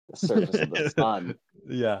Orlando, the surface of the sun.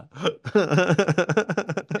 Yeah.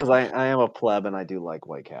 Because I am a pleb and I do like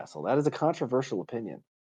White Castle. That is a controversial opinion.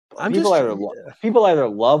 But I'm just People either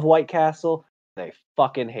love White Castle, they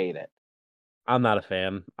fucking hate it. I'm not a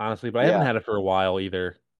fan, honestly, but I haven't Yeah, had it for a while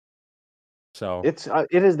either. So it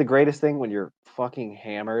is the greatest thing when you're fucking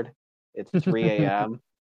hammered. It's 3 a.m.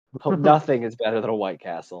 Nothing is better than a White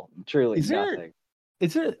Castle. Truly Is there nothing.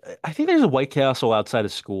 is there I think there's a White Castle outside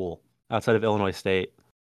of school, outside of Illinois State.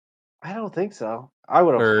 I don't think so. I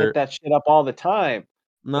would have hit Or that shit up all the time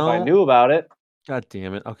if I no? knew about it. God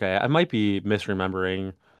damn it. Okay, I might be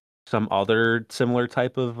misremembering some other similar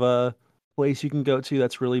type of place you can go to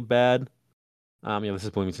that's really bad. Yeah, this is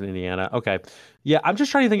Bloomington, Indiana. Okay. Yeah, I'm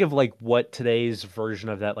just trying to think of like what today's version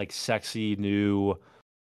of that like sexy new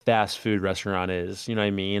fast food restaurant is. You know what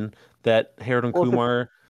I mean? That Harold and Well, if it's Kumar.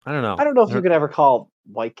 I don't I know. don't know if you could ever call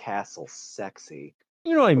White Castle sexy,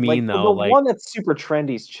 You know what I but, like, mean the though. Like, one that's super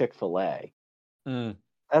trendy is Chick-fil-A. mm,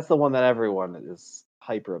 That's the one that everyone is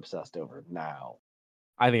hyper obsessed over now.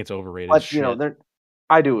 I think it's overrated as But, you know, shit. they're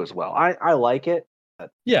I do as well. I like it, but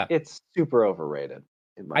Yeah, it's super overrated,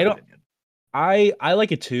 in my I don't. opinion. I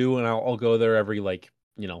like it too, and I'll go there every like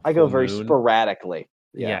I go full very moon. sporadically.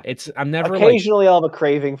 Yeah, Yeah. I'm never like Occasionally, I'll have a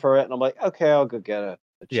craving for it, and I'm like, "Okay, I'll go get a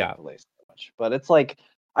yeah Chick-fil-A sandwich." But it's like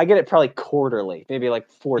I get it probably quarterly, maybe, like,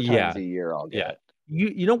 4 times yeah a year I'll get yeah. it.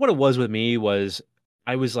 You know what it was with me was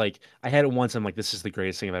I was like I had it once. I'm like this is the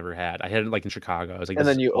greatest thing I've ever had. I had it like in Chicago. I was like And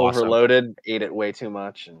this is then you awesome. overloaded, ate it way too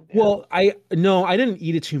much, and yeah. Well, I no, I didn't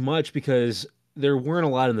eat it too much because there weren't a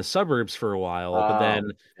lot in the suburbs for a while. But Oh,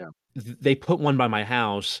 then yeah, they put one by my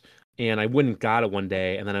house and I went and got it one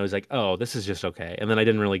day and then I was like, "Oh, this is just okay." And then I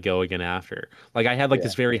didn't really go again after. Like I had like yeah,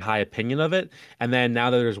 this very high opinion of it and then now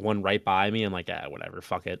that there's one right by me, I'm like, "Ah, whatever,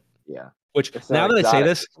 fuck it." yeah. Which It's not exotic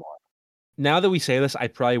anymore. now that we say this, I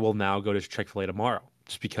probably will now go to Chick-fil-A tomorrow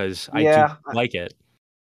just because I do Yeah, like it.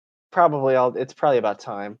 it's probably about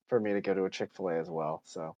time for me to go to a Chick-fil-A as well,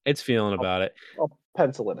 so It's feeling I'll about it. I'll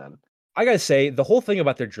pencil it in. I gotta say, the whole thing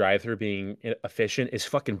about their drive-through being efficient is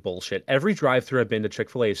fucking bullshit. Every drive-through I've been to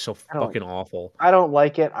Chick-fil-A is so I don't fucking awful. I don't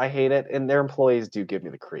like it, I hate it, and their employees do give me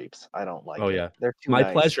the creeps. I don't Oh like it. yeah. They're too My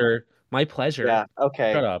nice. pleasure. My pleasure. Yeah, Shut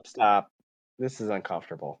okay, up. stop. This is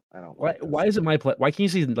uncomfortable. I don't like Why this. is it why can't you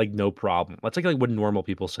say like no problem? That's like what normal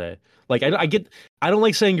people say. Like I Yeah. get I don't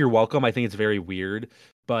like saying you're welcome. I think it's very weird,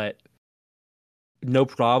 but no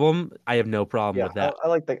problem. I have no problem Yeah, with that. I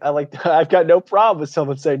like the I've got no problem with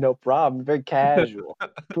someone saying no problem, very casual. I'm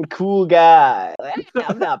a cool guy. Like, "Hey,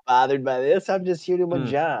 I'm not bothered by this, I'm just here doing my Mm,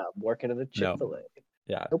 job, working at a no. Chick-fil-A.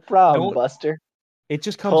 Yeah. No problem, Don't Buster. it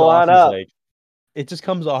just comes Pull off on as up." like it just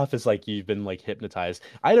comes off as like you've been like hypnotized.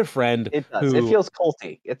 I had a friend It does, it who feels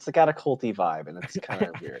culty. It's got a culty vibe, and it's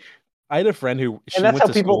kinda weird. I had a friend who And she that's went how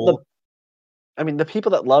to people the school. I mean, the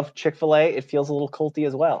people that love Chick-fil-A, it feels a little culty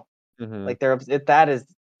as well. Mhm. Like, they're obs that is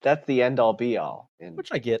that's the end all be all in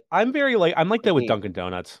Which I get. I'm like that with cuisine. Dunkin'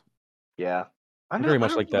 Donuts. Yeah. I'm not Very I much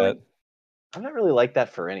don't like that. really I'm not really like that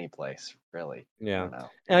for any place, really. I Yeah. don't know.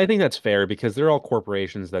 And I think that's fair because they're all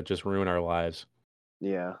corporations that just ruin our lives.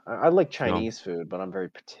 Yeah. I like So, Chinese food, but I'm very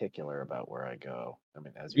particular about where I go. I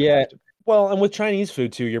mean, as you yeah. have to be. Well, and with Chinese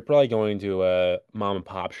food too, you're probably going to a mom and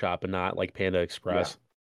pop shop and not like Panda Yeah. Express.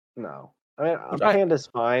 No. I mean, Which Panda's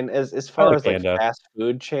fine. As I far like as, like, Panda. fast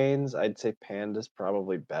food chains, I'd say Panda's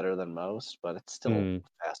probably better than most, but it's still Mm,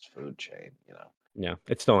 a fast food chain, you know? yeah,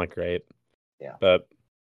 it's still not great. Yeah. But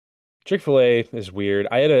Chick-fil-A is weird.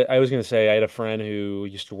 I was gonna say I had a friend who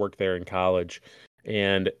used to work there in college,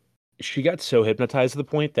 and she got so hypnotized to the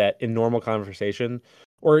point that in normal conversation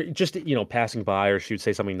or just passing by or she would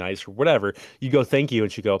say something nice or whatever, you go thank you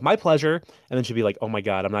and she'd go, my pleasure, and then she'd be like, oh my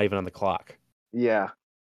God, I'm not even on the clock. Yeah.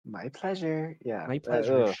 My pleasure. Yeah. My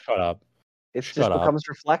pleasure. Shut up. It Shut just up. becomes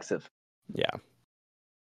reflexive. Yeah.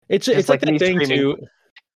 It's Just it's like like that me thing screaming too.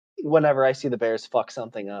 whenever I see the Bears fuck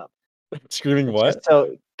something up. Screaming It's just what?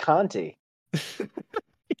 so Conti.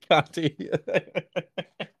 Conti.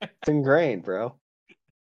 It's ingrained, bro.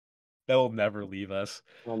 That will never leave us.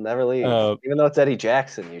 It'll never leave. Uh, Even though it's Eddie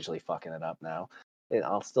Jackson usually fucking it up now,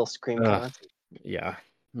 I'll still scream uh, Conti. yeah,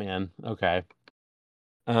 man. Okay.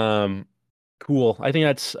 Um, cool. I think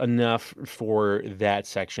that's enough for that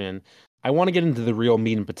section. I want to get into the real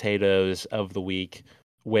meat and potatoes of the week,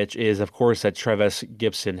 which is, of course, that Travis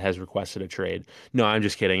Gibson has requested a trade. No, I'm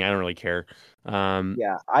just kidding. I don't really care.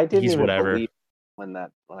 Yeah, I didn't He's even whatever. believe when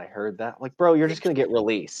I heard that. Like, bro, you're just It, gonna get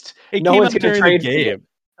released. it No came one's out gonna during the trade for you. game.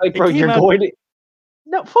 Like, It bro, came you're out. going to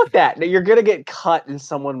no, fuck that. No, you're gonna get cut and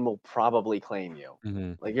someone will probably claim you.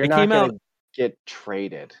 Mhm. Like, you're It not came gonna out. get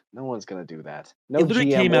traded. No one's gonna do that. It No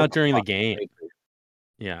literally GM came will out during the fucking game. trade for you.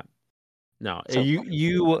 Yeah. No, So fucking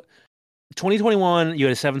stupid. 2021, you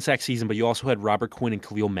had a 7-sack season, but you also had Robert Quinn and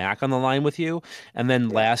Khalil Mack on the line with you. And then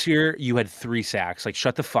Yeah, last year, you had 3 sacks. Like,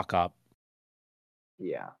 shut the fuck up.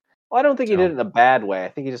 yeah. Well, I don't think he did So it in a bad way. I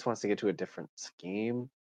think he just wants to get to a different scheme.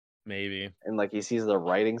 maybe. And like he sees the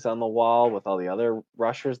writings on the wall with all the other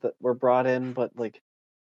rushers that were brought in, but like,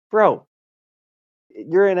 bro,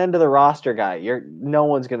 you're an end of the roster guy. You're no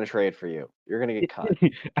one's gonna trade for you. You're gonna get cut. I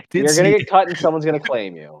did You're gonna see. get cut, and someone's gonna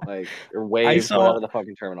claim you, like or I waived, saw whatever the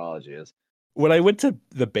fucking terminology is. when I went to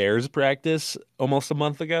the Bears practice almost a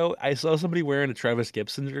month ago. I saw somebody wearing a Travis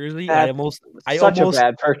Gibson jersey. That's I such a almost,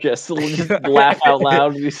 bad purchase. Just laugh out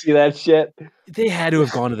loud when you see that shit. they had to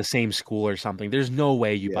have gone to the same school or something. There's no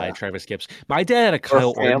way you buy a Yeah, Travis Gibson. My dad had a or Kyle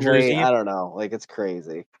Orton family. jersey. I don't know. Like it's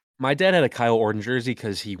crazy. My dad had a Kyle Orton jersey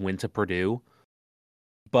because he went to Purdue.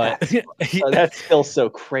 But That's still so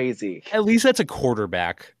crazy. at least that's a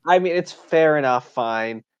quarterback. I mean, it's fair enough.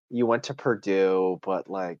 Fine, you went to Purdue, but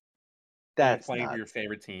like And you're that's playing for not. your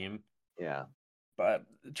favorite team. Yeah. But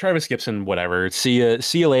Travis Gibson, whatever. See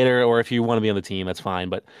you later. Or if you want to be on the team, that's fine.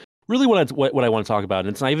 But really, what I want to talk about, and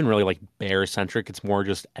it's not even really like Bears centric. It's more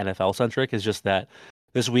just NFL centric. Is just that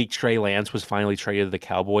this week Trey Lance was finally traded to the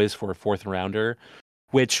Cowboys for a fourth rounder.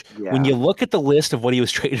 Which, when Yeah. you look at the list of what he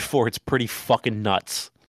was traded for, it's pretty fucking nuts.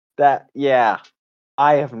 Yeah.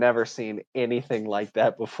 I have never seen anything like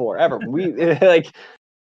that before ever. We like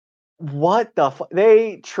what the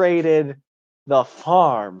they traded the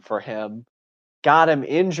farm for him, got him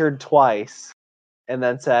injured twice, and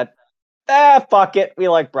then said, "Ah, fuck it. We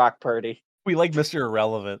like Brock Purdy. We like Mr.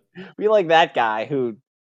 Irrelevant. We like that guy who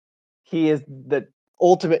he is the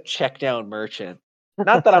ultimate check down merchant."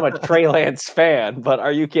 Not that I'm a Trey Lance fan, but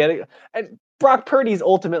are you kidding? And Brock Purdy's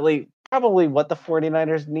ultimately probably what the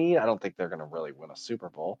 49ers need. I don't think they're going to really win a Super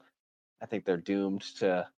Bowl. I think they're doomed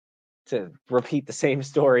to repeat the same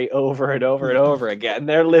story over and over and over again.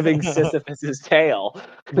 They're living Sisyphus's tale.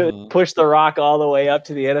 Mhm. Push the rock all the way up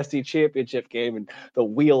to the NFC Championship game, and the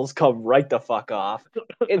wheels come right the fuck off.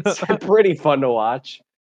 It's pretty fun to watch.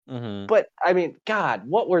 Mhm. But I mean, God,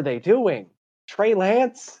 what were they doing? Trey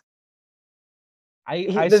Lance? I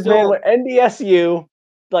This man still went NDSU,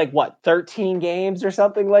 like what, 13 games or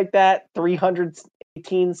something like that,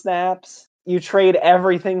 318 snaps. You trade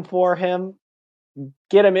everything for him,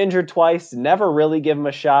 get him injured twice, never really give him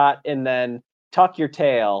a shot, and then tuck your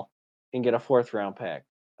tail and get a fourth round pick.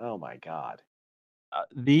 Oh my God.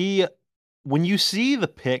 the when you see the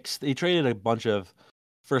picks, they traded a bunch of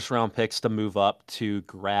first round picks to move up to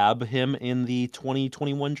grab him in the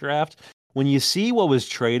 2021 draft. When you see what was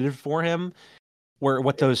traded for him, where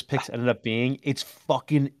what those picks ended up being, it's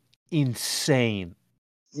fucking insane.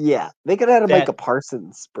 Yeah, they could have had That Micah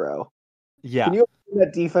Parsons, bro. Can yeah, you imagine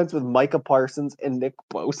that defense with Micah Parsons and Nick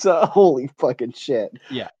Bosa? Holy fucking shit.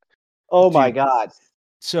 yeah, Oh my dude. God.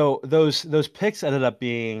 So those picks ended up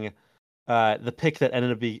being the pick that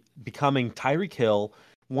ended up becoming Tyreek Hill.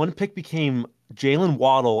 One pick became Jalen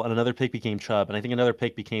Waddle, and another pick became Chubb, and I think another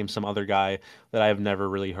pick became some other guy that I've never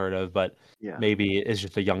really heard of, but Yeah. maybe is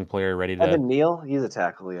just a young player ready to. Evan Neal, he's a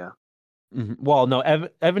tackle, yeah. Well, no,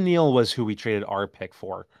 Evan Neal was who we traded our pick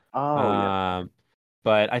for. Oh yeah. Um,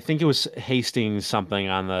 but I think it was Hastings something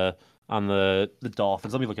on the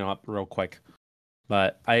Dolphins. Let me look him up real quick.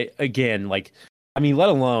 But I again like I mean, let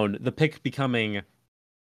alone the pick becoming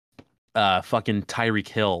fucking Tyreek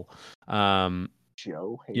Hill. Um,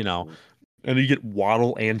 Joe you know, Hastings. and you get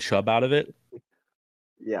Waddle and Chubb out of it.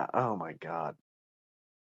 Yeah. Oh my God.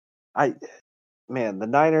 I man, the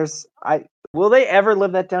Niners. I will they ever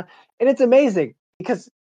live that down? And it's amazing because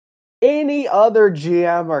any other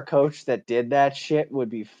GM or coach that did that shit would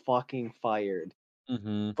be fucking fired.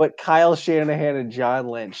 Mm-hmm. But Kyle Shanahan and John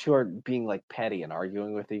Lynch, who are being like petty and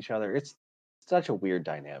arguing with each other, it's such a weird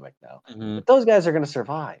dynamic now. Mm-hmm. But those guys are going to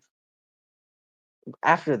survive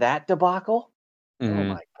after that debacle. Oh Mm-hmm.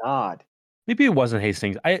 my God. Maybe it wasn't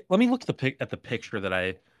Hastings. I let me look at the picture that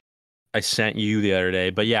I sent you the other day.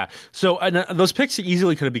 But yeah, so those picks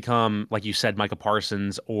easily could have become, like you said, Micah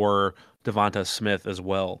Parsons or Devonta Smith as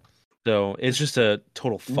well. So it's just a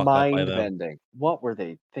total fuck up by Mind them. bending. What were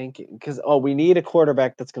they thinking? Because oh, we need a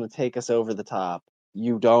quarterback that's going to take us over the top.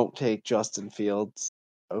 You don't take Justin Fields.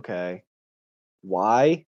 Okay.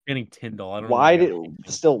 Why? Getting Tyndall. I don't know why Why you got did to take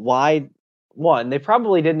him. still why one, they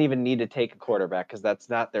probably didn't even need to take a quarterback because that's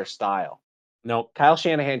not their style. Nope. Kyle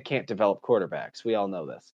Shanahan can't develop quarterbacks. We all know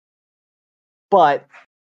this. But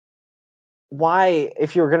why,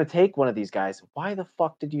 if you were going to take one of these guys, why the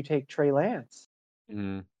fuck did you take Trey Lance?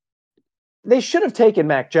 Mm-hmm. They should have taken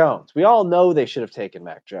Mac Jones. We all know they should have taken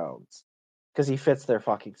Mac Jones because he fits their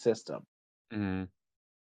fucking system. Mm-hmm.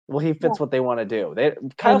 Well, he fits Well, what they want to do.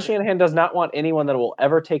 Kyle well, Shanahan does not want anyone that will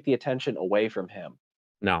ever take the attention away from him.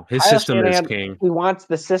 no, his Kyle system is Shanahan, king. he wants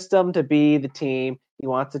the system to be the team. He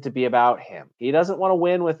wants it to be about him. He doesn't want to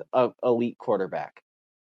win with a elite quarterback.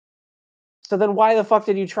 So then why the fuck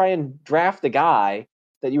did you try and draft the guy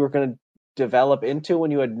that you were going to develop into when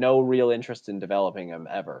you had no real interest in developing him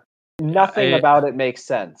ever? Yeah, Nothing about it makes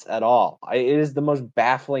sense at all. It is the most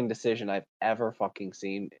baffling decision I've ever fucking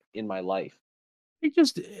seen in my life.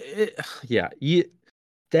 yeah,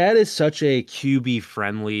 that is such a QB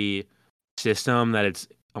friendly system that it's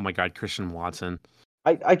oh my God, Christian Watson.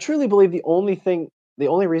 I truly believe the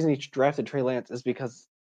only reason he drafted Trey Lance is because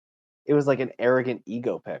it was like an arrogant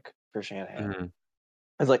ego pick for Shanahan. Hmm.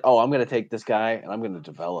 It's like, oh, I'm going to take this guy and I'm going to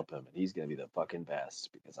develop him and he's going to be the fucking best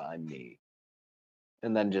because I'm me.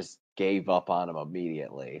 And then just gave up on him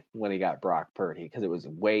immediately when he got Brock Purdy because it was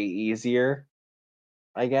way easier,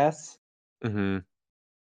 I guess. Hmm.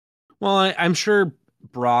 Well, I'm sure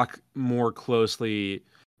Brock probably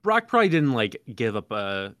didn't like give up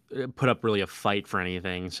put up really a fight for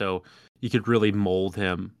anything, so you could really mold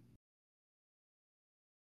him.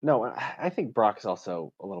 No, I think Brock is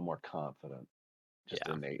also a little more confident just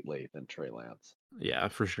Yeah, innately than Trey Lance. yeah,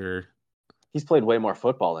 for sure. He's played way more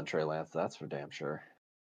football than Trey Lance, that's for damn sure.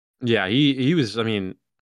 Yeah, he was. I mean,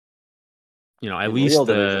 at In real least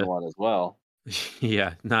Division One as well.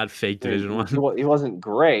 yeah, not fake I Division mean, One. he wasn't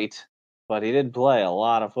great, but he did play a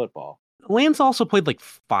lot of football. Lance also played like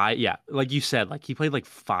five. Yeah, like you said, like he played like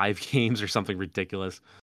 5 games or something ridiculous.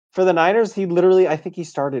 For the Niners, he literally, I think he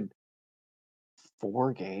started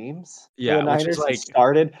 4 games for the Yeah, which is Niners. He like,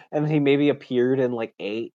 started, and he maybe appeared in like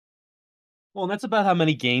 8. well, and that's about how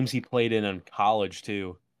many games he played in college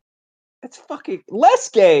too. It's fucking less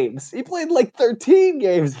games. He played like 13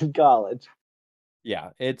 games in college. Yeah,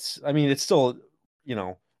 I mean, it's still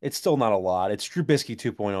not a lot. It's Trubisky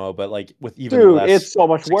 2.0, but like with even Dude, less it's so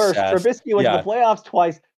much worse. success. Trubisky went to the Yeah, playoffs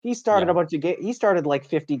twice. He started yeah. a bunch of games. He started like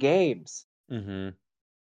 50 games. Hmm.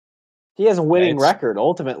 He has a Yeah, winning record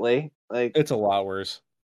ultimately. Like it's a lot worse.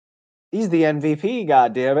 he's the MVP,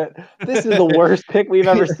 god damn it. This is the worst pick we've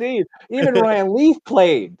ever seen. Even Ryan Leaf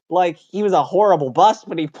played. Like he was a horrible bust,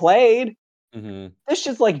 but he played. Hmm. This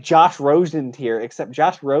just like Josh Rosen tier, except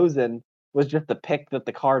Josh Rosen was just the pick that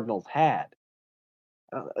the Cardinals had.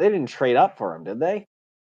 They didn't trade up for him, did they?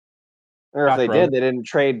 Or if Josh they Rosen. did, they didn't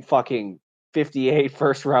trade fucking 58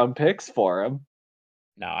 first round picks for him.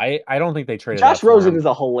 No, I don't think they traded up Josh for Rosen him. is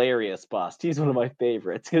a hilarious bust. He's one of my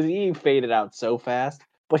favorites because he faded out so fast,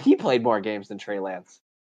 but he played more games than Trey Lance.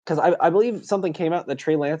 Because I believe something came out that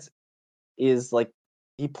Trey Lance is like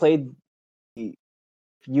he played the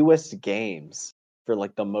fewest games for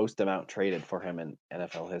like the most amount traded for him in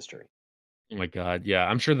NFL history. Oh my God, yeah,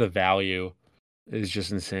 I'm sure the value is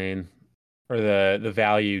just insane, or the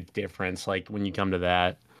value difference, like when you come to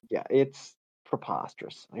that. Yeah, it's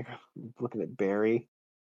preposterous. Like looking at Barry.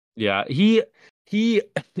 Yeah, he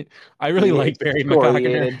I really He like Barry McCockner.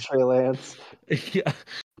 excoriated Trey Lance. Yeah,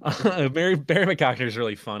 Barry McCockner is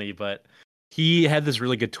really funny, but he had this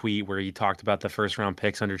really good tweet where he talked about the first round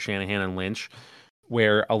picks under Shanahan and Lynch,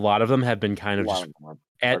 where a lot of them have been kind A of lot just of them are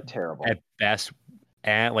at terrible. at best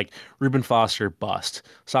at like Reuben Foster bust,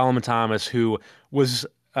 Solomon Thomas who was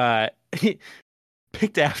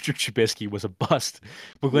picked after Trubisky was a bust. Yeah,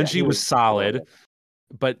 he McGlinchey was was solid, horrible.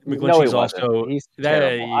 but No, he McGlinchey's wasn't. also He's that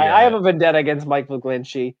terrible. I yeah, have a vendetta against Mike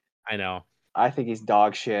McGlinchey. I know. I think he's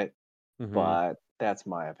dog shit, Hmm. but that's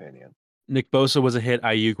my opinion. Nick Bosa was a hit.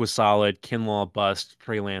 Ayuk was solid. Kinlaw bust.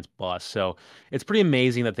 Trey Lance bust. So it's pretty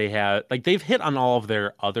amazing that they've hit on all of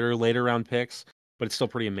their other later round picks, but it's still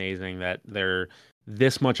pretty amazing that they're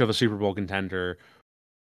this much of a Super Bowl contender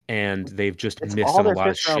and they've just It's missed all on a their lot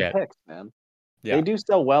of fifth round shit. picks, man. They Yeah. do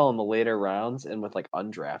so well in the later rounds and with like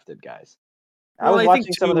undrafted guys. I Well, was I think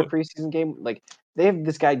watching some of their too. preseason game. Like they have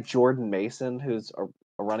this guy Jordan Mason, who's a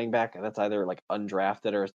running back, and that's either like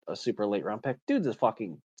undrafted or a super late round pick. Dude's a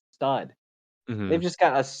fucking stud. They've Hmm. just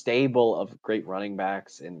got a stable of great running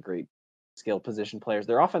backs and great skill position players.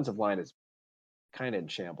 Their offensive line is kind of in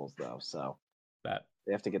shambles though, so That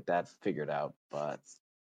they have to get that figured out. But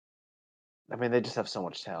I mean, they just have so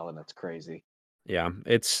much talent. It's crazy. yeah,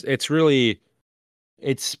 it's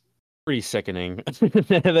pretty sickening.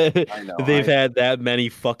 I know. They've had that many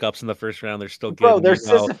fuck ups in the first round. They're still Bro, getting, they're you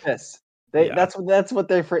know, Sisyphus. yeah. That's what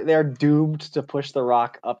they're doomed to push the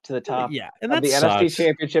rock up to the top Yeah, and of that the NFC sucks.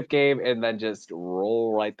 Championship game and then just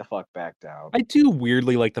roll right the fuck back down. I do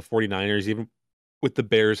weirdly like the 49ers, even with the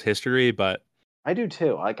Bears history, but I do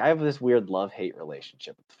too. Like I have this weird love-hate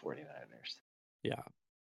relationship with the 49ers. yeah.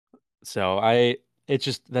 So it's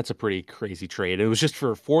just that's a pretty crazy trade. It was just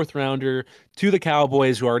for a fourth rounder to the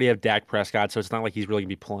Cowboys who already have Dak Prescott, so it's not like he's really gonna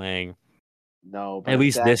be playing No, but at if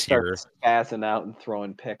least Dak this year. starts spazzing out and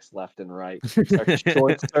throwing picks left and right, starts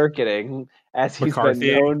short circuiting as he's been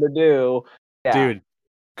McCarthy, known to do, yeah, dude, Trey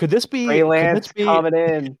could this Lance be coming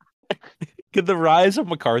in. could the rise of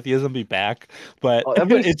McCarthyism be back? But Oh, that'd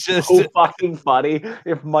be it's just so fucking funny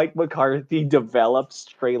if Mike McCarthy develops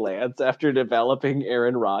Trey Lance after developing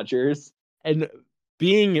Aaron Rodgers. and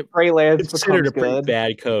being Trey Lance considered becomes a pretty good.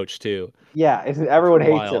 bad coach too Yeah, for everyone a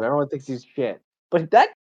hates him. while. Everyone thinks he's shit. But that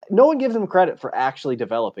no one gives him credit for actually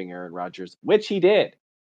developing Aaron Rodgers, which he did.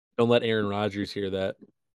 Don't let Aaron Rodgers hear that.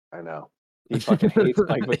 I know. He fucking hates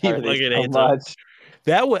Mike He McCarthy fucking so hates him. much.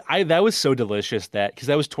 That was so delicious that because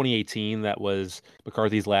that was 2018. That was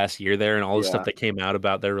McCarthy's last year there, and all the stuff Yeah. that came out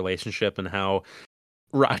about their relationship and how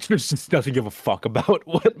Rodgers just doesn't give a fuck about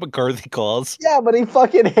what McCarthy calls. Yeah, but he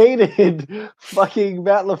fucking hated fucking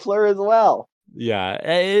Matt LaFleur as well. Yeah,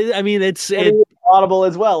 I mean And he was audible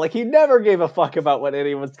as well. Like he never gave a fuck about what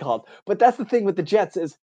anyone's called. But that's the thing with the Jets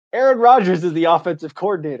is Aaron Rodgers is the offensive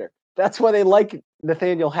coordinator. That's why they like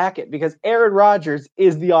Nathaniel Hackett because Aaron Rodgers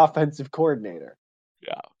is the offensive coordinator.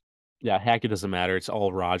 Yeah, yeah. Hackett doesn't matter. It's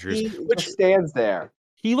all Rodgers, He which just stands there.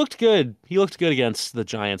 he looked good. He looked good against the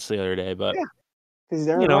Giants the other day, but Yeah, because he's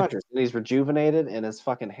you Aaron know. Rodgers and he's rejuvenated and his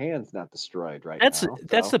fucking hand's not destroyed right That's now.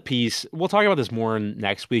 that's So the piece. We'll talk about this more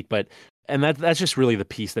next week, but and that's just really the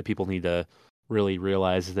piece that people need to really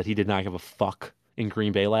realize is that he did not give a fuck in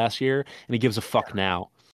Green Bay last year, and he gives a fuck now.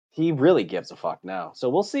 he really gives a fuck now. So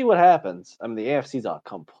we'll see what happens. I mean, the AFC's a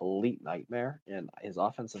complete nightmare, and his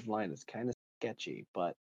offensive line is kind of sketchy,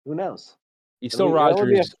 but who knows? He's still That would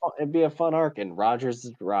be Rodgers. it'd be a fun arc, and Rodgers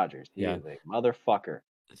is Rodgers. He Yeah, is a motherfucker.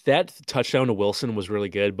 that touchdown to Wilson was really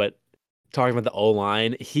good, but talking about the O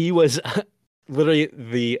line, he was literally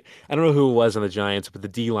the I don't know who it was on the Giants, but the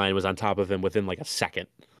D line was on top of him within like a second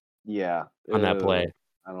Yeah. on that play.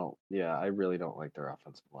 I don't. Yeah, I really don't like their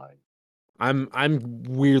offensive line. I'm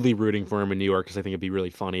weirdly rooting for him in New York because I think it'd be really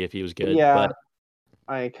funny if he was good, Yeah, but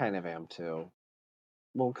I kind of am too.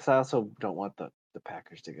 Well, because I also don't want the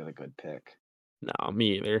Packers to get a good pick, no,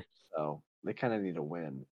 me either. so they kind of need to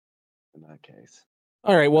win in that case.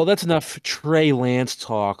 All right, well, that's enough Trey Lance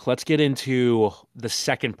talk. Let's get into the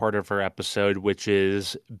second part of our episode, which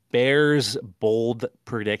is Bears bold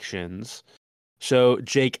predictions. So,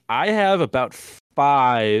 Jake, I have about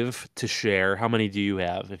five to share. How many do you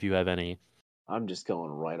have, if you have any? I'm just going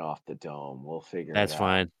right off the dome. We'll figure it That's out.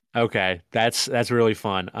 fine. Okay, that's really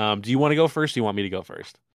fun. Do you want to go first? Or do you want me to go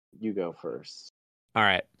first? You go first. All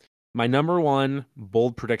right. My number one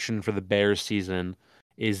bold prediction for the Bears season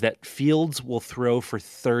is that Fields will throw for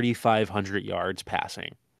 3,500 yards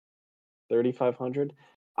passing. 3,500.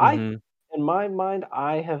 I Hmm. In my mind,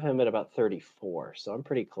 I have him at about 34, so I'm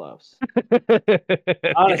pretty close.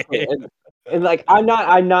 Honestly, and like I'm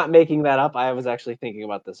not making that up. I was actually thinking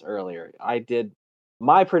about this earlier.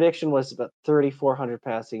 My prediction was about 3,400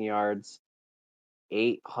 passing yards.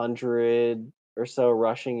 800 or so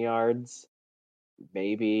rushing yards,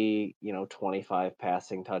 maybe, 25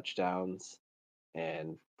 passing touchdowns,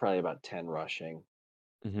 and probably about 10 rushing.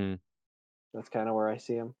 Hmm. That's kind of where I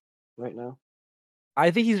see him right now. I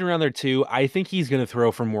think he's around there too. I think he's going to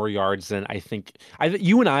throw for more yards than I think.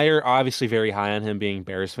 You and I are obviously very high on him being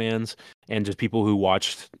Bears fans and just people who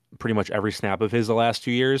watched pretty much every snap of his the last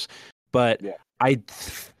 2 years. But Yeah. I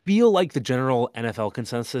feel like the general NFL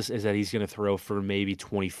consensus is that he's going to throw for maybe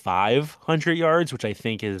 2,500 yards, which I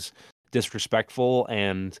think is disrespectful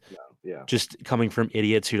and No, yeah. just coming from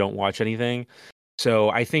idiots who don't watch anything. So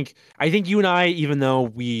I think you and I, even though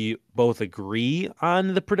we both agree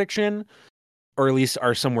on the prediction, or at least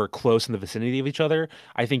are somewhere close in the vicinity of each other,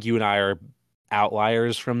 I think you and I are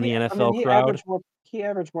outliers from the Yeah, I mean, NFL he crowd. averaged more he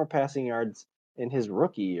averaged more passing yards in his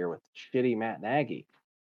rookie year with shitty Matt Nagy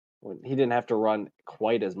when he didn't have to run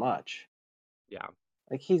quite as much. Yeah.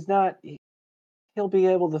 Like he'll be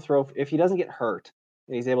able to throw if he doesn't get hurt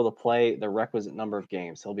and he's able to play the requisite number of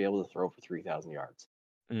games, he'll be able to throw for 3,000 yards.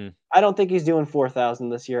 Mm, I don't think he's doing 4,000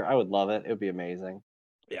 this year. I would love it. It would be amazing.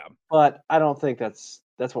 yeah. But I don't think that's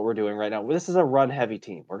what we're doing right now. This is a run heavy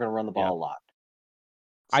team. We're going to run the Yeah. ball a lot.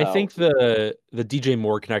 I So, think the DJ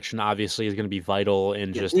Moore connection obviously is going to be vital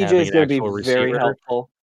in yeah, just DJ having is an going to be actual very receiver. helpful.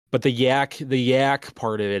 But the yak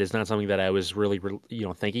part of it is not something that I was really,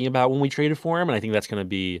 thinking about when we traded for him, and I think that's going to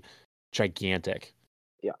be gigantic.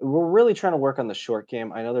 Yeah, we're really trying to work on the short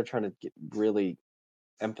game. I know they're trying to really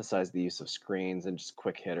emphasize the use of screens and just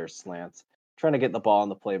quick hitters, slants, trying to get the ball in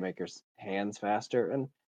the playmakers' hands faster. And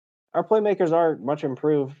our playmakers are much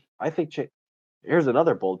improved. I think. Here's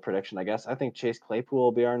another bold prediction, I guess. I think Chase Claypool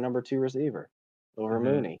will be our number two receiver over Hmm.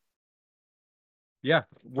 Mooney, Yeah.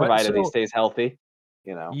 What? provided he So stays healthy.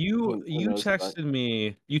 you Who you knows? But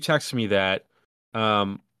texted me that.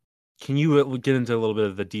 Um, can you get into a little bit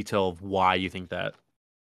of the detail of why you think that?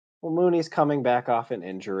 well, Mooney's coming back off an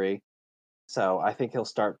injury, so I think he'll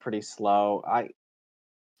start pretty slow.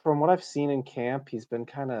 From what I've seen in camp, he's been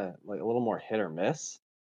kind of like a little more hit or miss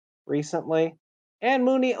recently. And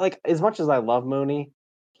Mooney, like as much as I love Mooney,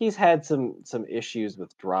 he's had some issues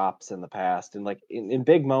with drops in the past, and like in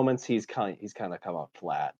big moments, he's kind of come up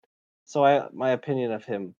flat. So my opinion of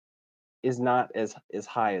him is not as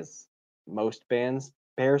high as most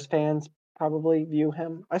Bears fans probably view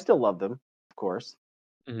him. I still love them, of course.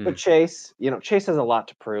 But Hmm. Chase, Chase has a lot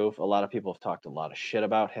to prove. A lot of people have talked a lot of shit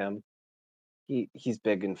about him. He's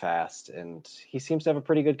big and fast, and he seems to have a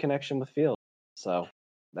pretty good connection with Field. So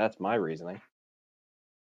that's my reasoning.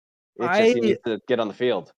 It's just he I needs to get on the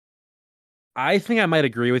field. I think I might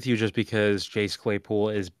agree with you just because Chase Claypool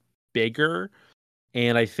is bigger,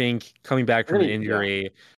 and I think coming back from an Really, yeah,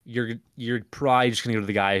 injury, you're probably just gonna go to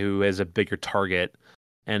the guy who has a bigger target,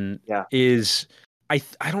 and yeah, is I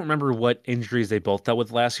don't remember what injuries they both dealt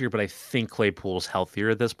with last year, but I think Claypool's healthier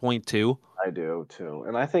at this point too. I do too.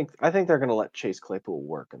 And I think they're gonna let Chase Claypool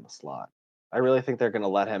work in the slot. I really think they're gonna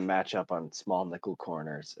let him match up on small nickel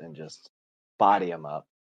corners and just body him up,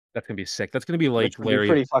 That's gonna be sick. That's gonna be which like would be Larry.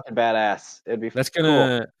 pretty fucking badass. It'd be That's cool.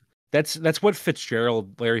 gonna that's what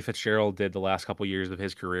Larry Fitzgerald did the last couple years of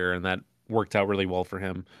his career, and that worked out really well for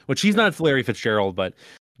him. Which he's Yeah. not Larry Fitzgerald, but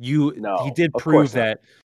he No, did of prove course not. that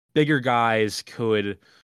bigger guys could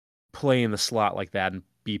play in the slot like that and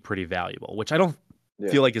be pretty valuable. Which I don't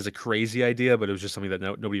Yeah, feel like is a crazy idea, but it was just something that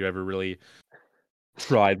nobody ever really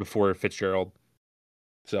tried before Fitzgerald.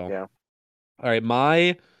 So, yeah. all right,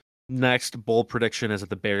 my next bold prediction is that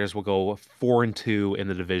the Bears will go 4-2 in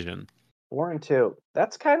the division. 4-2.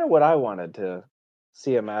 That's kind of what I wanted to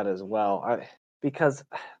see him at as well. Because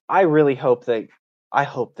I really hope they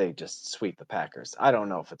just sweep the Packers. I don't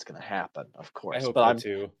know if it's going to happen, of I course, hope but so I'm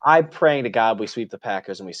too. I'm praying to God we sweep the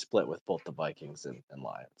Packers and we split with both the Vikings and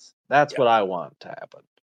Lions. That's Yeah. what I want to happen.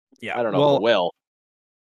 Yeah. I don't know if it Well, will,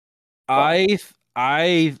 but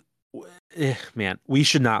I man, we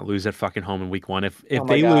should not lose at fucking home in week one. If oh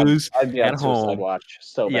my they God, lose I'd be at on suicide home, watch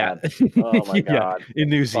so yeah, bad. Oh my yeah, God, in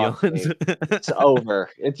New fuck Zealand, me. It's over.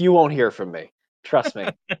 You won't hear from me. Trust me.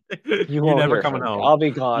 You you're won't never hear coming from me. home. I'll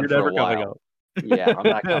be gone You're for a never coming while. home. Yeah, I'm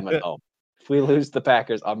not coming home. If we lose the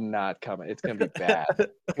Packers, I'm not coming. It's gonna be bad. I'm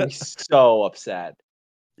gonna be so upset.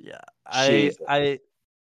 Yeah, Jesus.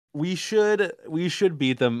 we should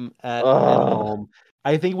beat them at Ugh. home.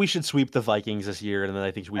 I think we should sweep the Vikings this year, and then I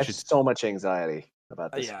think I we have should. so much anxiety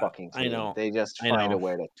about this Yeah, fucking I team. know, They just I find a know.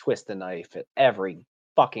 way to twist the knife at every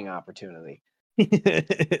fucking opportunity.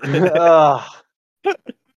 Ugh,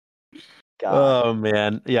 God. Oh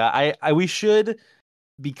man, yeah. I we should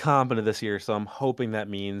be competent this year, so I'm hoping that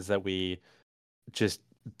means that we just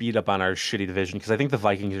beat up on our shitty division because I think the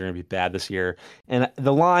Vikings are going to be bad this year, and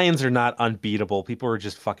the Lions are not unbeatable. People are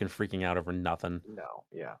just fucking freaking out over nothing. No,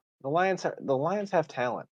 yeah. The Lions have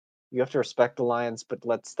talent. You have to respect the Lions, but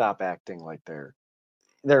let's stop acting like they're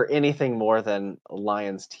anything more than a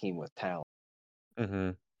Lions team with talent.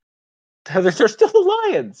 Hmm. They're still the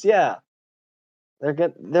Lions. Yeah.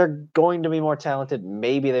 They're going to be more talented.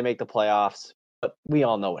 Maybe they make the playoffs, but we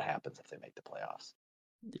all know what happens if they make the playoffs.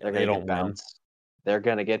 Yeah, They're they gonna don't get win. bounced. They're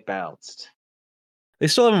gonna get bounced. They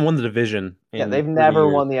still haven't won the division Yeah, in they've 30 never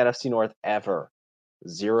years. won the NFC North ever.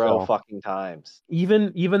 Zero So fucking times.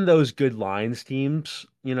 even those good Lions teams,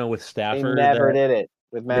 with They Stafford, never that did it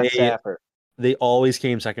with Matt they Stafford. they always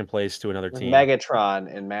came second place to another With team.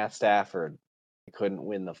 Megatron and Matt Stafford, they couldn't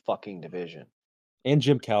win the fucking division. And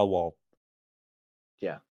Jim Caldwell,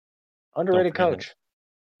 Yeah. don't Underrated forget him coach.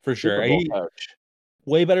 for Super sure. Bowl He coach.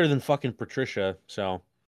 way better than fucking Patricia. So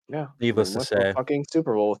Yeah. I needless mean, to went to a say. fucking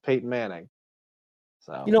Super Bowl with Peyton Manning. You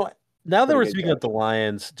So, know, now that pretty we're good speaking of coach. the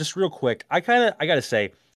Lions, just real quick, I gotta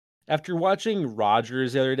say, after watching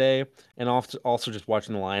Rodgers the other day, and also just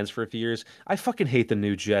watching the Lions for a few years, I fucking hate the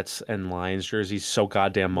new Jets and Lions jerseys so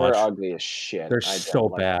goddamn They're much. ugly as shit. They're I so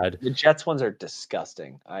don't like them. bad. The Jets ones are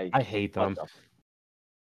disgusting. I hate What them. the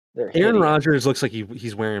they're Aaron hideous. Rodgers looks like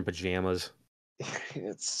he's wearing pajamas.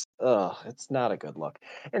 It's not a good look.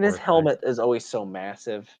 And his Poor guy. helmet is always so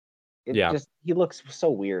massive. Yeah. He looks so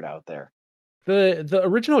weird out there. The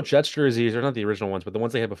original Jets jerseys are not the original ones, but the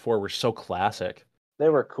ones they had before were so classic. They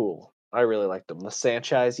were cool. I really liked them. The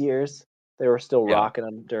Sanchez years, they were still Yeah. rocking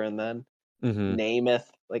them during then. Hmm. Namath,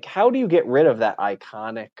 like how do you get rid of that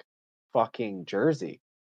iconic fucking jersey?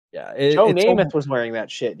 Yeah. Joe It's so Namath was wearing that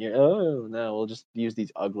shit. And you're, oh no, we'll just use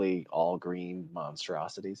these ugly all green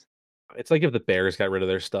monstrosities. it's like if the Bears got rid of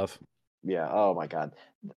their stuff. Yeah. Oh my god.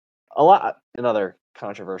 Another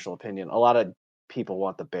controversial opinion. A lot of people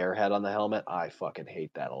want the bear head on the helmet. I fucking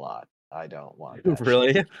hate that a lot. I don't want that shit.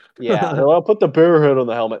 Really? Yeah, they're like, put the bear head on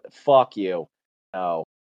the helmet. Fuck you. No,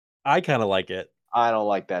 I kind of like it. I don't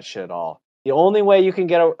like that shit at all. The only way you can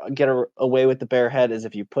away with the bear head is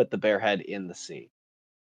if you put the bear head in the sea,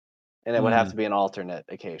 and it would have Mm, to be an alternate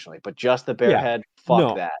occasionally. But just the bear yeah. head, fuck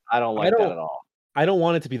No, that. I don't I like that don't. at all. I don't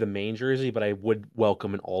want it to be the main jersey, but I would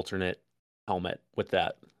welcome an alternate helmet with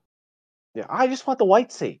that. Yeah, I just want the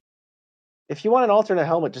white sea. If you want an alternate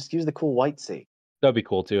helmet, just use the cool white sea. That'd be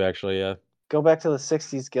cool too, actually. Yeah. Go back to the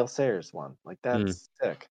 '60s Gil Sayers one. Like Mm, that's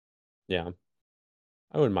sick. yeah.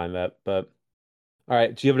 I wouldn't mind that. But all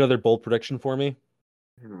right. Do you have another bold prediction for me?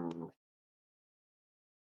 Hmm.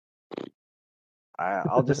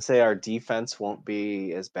 I'll just say our defense won't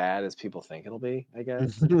be as bad as people think it'll be. I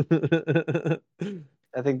guess.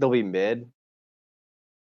 I think they'll be mid.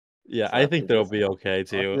 Yeah, So I that's think they'll just. be okay I think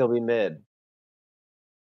too. they'll be mid.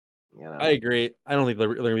 You I know. agree. I don't think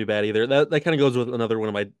they're gonna be bad either. That kind of goes with another one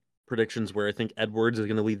of my predictions where I think Edwards is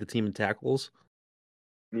gonna lead the team in tackles.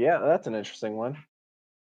 Yeah, that's an interesting one.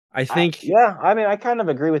 I think, Yeah, I mean, I kind of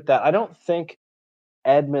agree with that. I don't think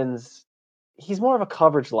Edmonds. He's more of a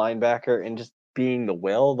coverage linebacker, and just being the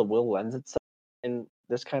will. The will lends itself in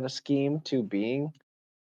this kind of scheme to being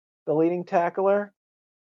the leading tackler.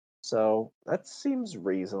 So that seems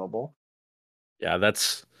reasonable. yeah,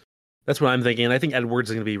 that's what I'm thinking. I think Edwards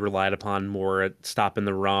is going to be relied upon more at stopping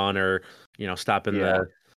the run or, stopping Yeah.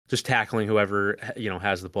 just tackling whoever,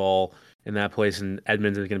 has the ball in that place. And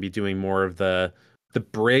Edmonds is going to be doing more of the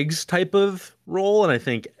Briggs type of role. And I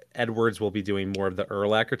think Edwards will be doing more of the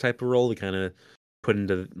Urlacher type of role to kind of put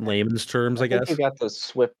into layman's terms, I I think you guess. got those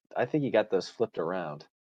swift. I think you got those flipped around.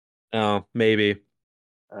 Oh, maybe.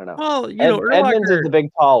 I don't know. Well, Edmonds is Urlacher. the big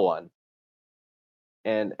tall one,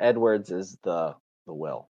 and Edwards is the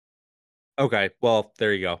will. Okay, well,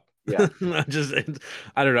 there you go. Yeah. Just,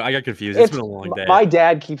 I don't know. I got confused. It's It's been a long day. my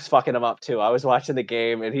dad keeps fucking them up too. I was watching the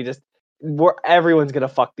game and everyone's gonna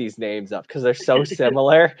fuck these names up because they're so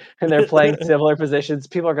similar and they're playing similar positions.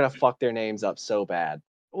 People are gonna fuck their names up so bad.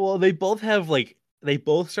 Well, they both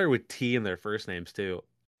start with T in their first names too,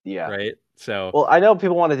 Yeah. right? So, Well, I know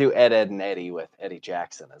people want to do Ed and Eddie with Eddie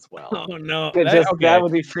Jackson as well. oh no, That okay,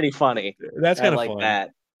 would be pretty funny. that's I kind of like fun.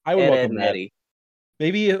 that. I would Ed welcome and that. Eddie.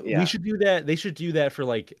 Maybe we Yeah. should do that. They should do that for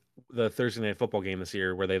like the Thursday night football game this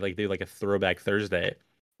year, where they do like a throwback Thursday.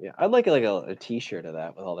 Yeah. I'd like a T-shirt of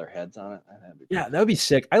that with all their heads on it. That'd be Yeah, pretty that would be funny.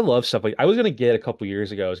 sick. I love stuff like I was gonna get a couple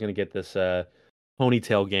years ago. I was gonna get this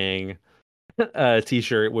ponytail gang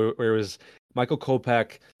T-shirt where it was Michael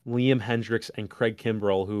Kopech, Liam Hendricks, and Craig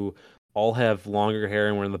Kimbrell, who all have longer hair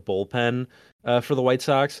and were in the bullpen for the White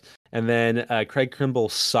Sox. And then Craig Kimbrell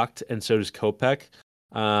sucked, and so does Kopech.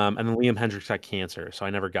 And then Liam Hendricks got cancer, so I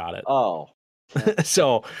never got it. Oh, That's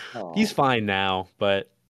So he's oh fine now, but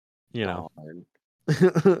you know. darn.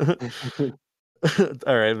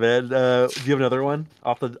 All right, man. Do you have another one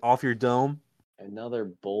off your dome? Another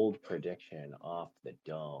bold prediction off the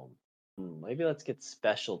dome. Maybe let's get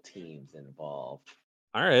special teams involved.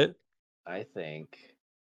 All right. I think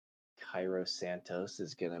Cairo Santos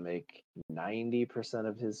is going to make 90%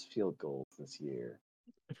 of his field goals this year.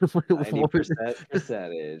 90%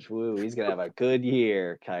 percentage. Woo, he's going to have a good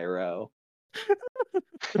year, Cairo.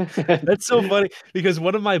 That's so funny because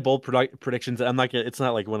one of my bold predictions, it's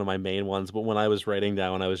not like one of my main ones, but when I was writing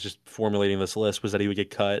down, when I was just formulating this list, was that he would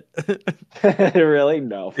get cut. Really?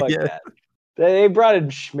 No, fuck Yeah. that. They brought in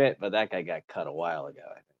Schmidt, but that guy got cut a while ago,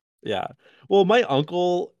 I think. Yeah. Well, my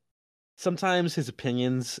uncle, sometimes his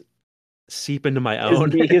opinions seep into my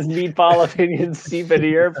own. His meatball opinions seep into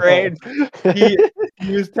your So brain. he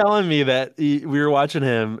he was telling me that we were watching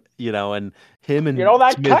him, and him You and know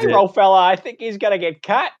that Smizit, Cairo fella, I think he's gonna get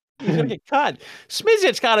cut. he's gonna get cut.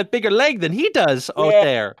 Smizit's got a bigger leg than he does out Yeah,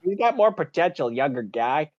 there. he's got more potential, younger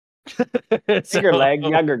guy. So, Bigger leg,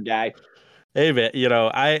 younger guy. hey man,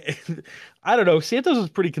 I don't know. Santos was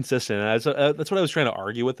pretty consistent. That's what I was trying to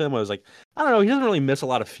argue with him. I was like, I don't know. He doesn't really miss a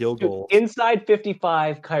lot of field Dude, goals. inside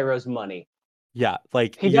 55, Cairo's money. Yeah,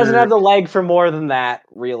 like He doesn't have the leg for more than that,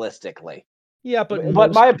 realistically. yeah, but But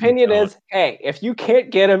most my people opinion don't. is, hey, if you can't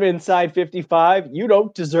get him inside 55, you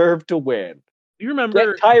don't deserve to win. Do you Get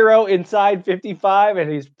remember? Cairo inside 55,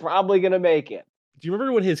 and he's probably gonna make it. Do you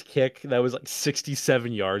remember when his kick that was like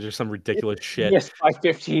 67 yards or some ridiculous shit? Missed by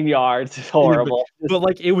 15 yards. It's Yeah, horrible. but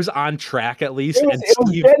like it was on track at least, It and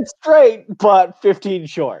was dead straight, but 15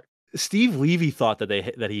 short. Steve Levy thought that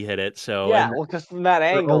he hit it. So Yeah, and well, because from that or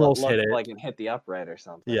angle, it almost hit looked it. like it hit the upright or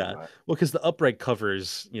something. Yeah. But Well, because the upright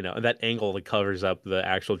covers, that angle that covers up the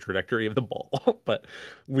actual trajectory of the ball. But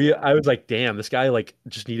yeah, I was like, damn, this guy like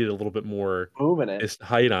just needed a little bit more moving it. his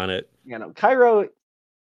height on it.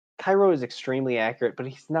 Cairo is extremely accurate, but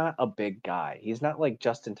he's not a big guy. He's not like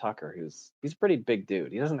Justin Tucker, he's a pretty big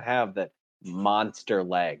dude. He doesn't have that monster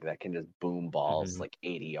leg that can just boom balls Mhm. like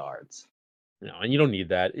 80 yards. No, and you don't need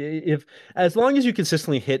that. If as long as you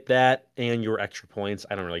consistently hit that and your extra points,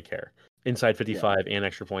 I don't really care. Inside Yeah, 55 and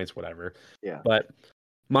extra points, whatever. yeah. But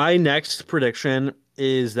my next prediction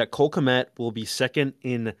is that Cole Kmet will be second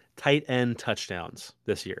in tight end touchdowns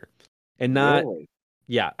this year. And not Really?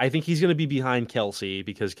 Yeah, I think he's going to be behind Kelsey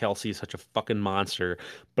because Kelsey is such a fucking monster.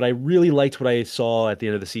 But I really liked what I saw at the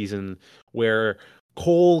end of the season where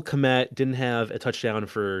Cole Kmet didn't have a touchdown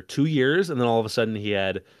for 2 years, and then all of a sudden he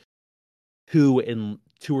had two in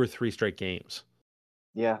 2 or 3 straight games.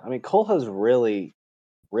 Yeah. I mean, Cole has really,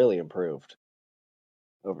 really improved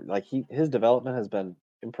over like his development has been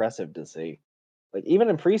impressive to see. Like even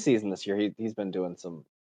in preseason this year, he's been doing some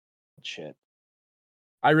shit.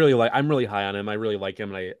 I'm really high on him. I really like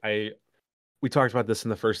him. And we talked about this in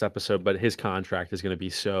the first episode, but his contract is going to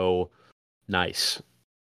be so nice.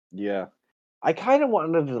 Yeah. I kind of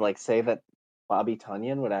wanted to like say that Bobby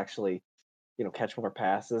Tunyon would actually, catch more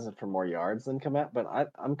passes and for more yards than Komet, but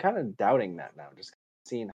I'm kind of doubting that now, just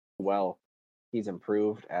seeing how well he's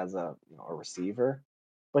improved as a receiver.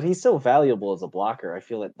 But he's so valuable as a blocker. I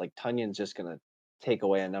feel like Tunyon's just gonna take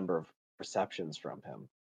away a number of receptions from him.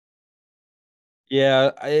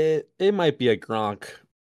 Yeah, it might be a Gronk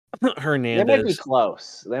They might be Hernandez,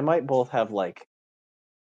 close. They might both have like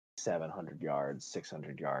 700 yards,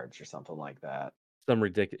 600 yards, or something like that. some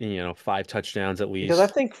ridiculous, 5 touchdowns at Because I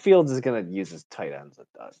least. think Fields is gonna use his tight ends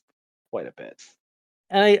quite a bit.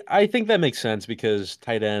 And I think that makes sense because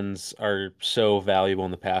tight ends are so valuable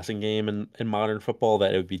in the passing game in modern football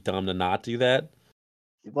that it would be dumb to not do that.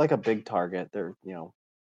 Like a big target.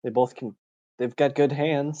 They both can. They've got good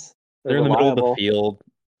hands. They're They're in the middle of the reliable. field.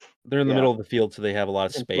 They're in the Yeah, middle of the field, so they have a lot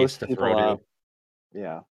of can space post to people throw to. up.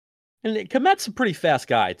 Yeah, And Komet's a pretty fast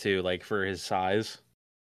guy too, like for his size.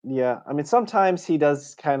 yeah. I mean, sometimes he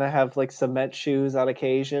does kind of have like cement shoes on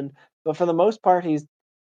occasion, but for the most part, he's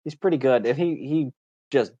pretty good, and he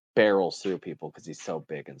just barrels through people because he's so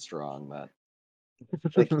big and strong that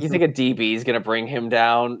like you think a DB is gonna bring him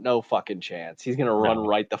down? No fucking chance. He's gonna run No,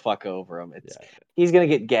 right the fuck over him. yeah. He's gonna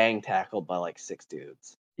get gang tackled by like 6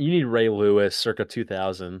 dudes. You need Ray Lewis, circa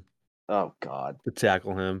 2000, Oh God, to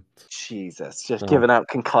tackle him. Jesus, just Oh. giving out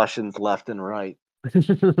concussions left and right.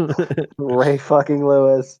 Ray fucking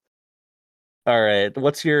Lewis. All right,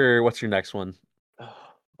 what's your next one?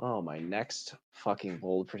 Oh, my next fucking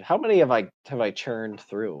bold. How many have I churned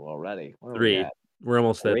through already? Where are we 3. at? We're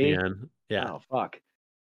almost at the 3? end. Yeah. Oh fuck.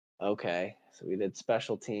 Okay, so we did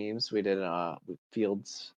special teams. We did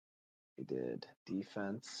fields. We did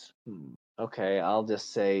defense. Okay, I'll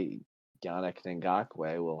just say Yannick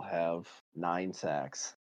Ngakwe will have 9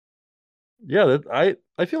 sacks. Yeah,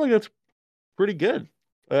 I feel like that's pretty good.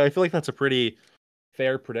 I feel like that's a pretty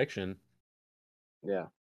fair prediction. Yeah.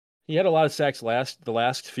 He had a lot of sacks the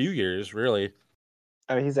last few years, really.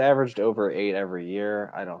 I mean, he's averaged over 8 every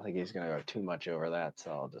year. I don't think he's going to go too much over that,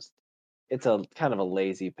 so I'll just it's a kind of a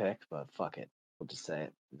lazy pick, but fuck it. We'll just say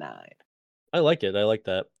it 9. I like it. I like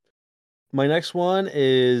that. My next one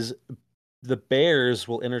is the Bears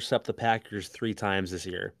will intercept the Packers 3 times this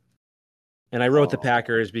year. And I wrote the Oh,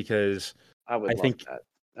 Packers because I would I love think that.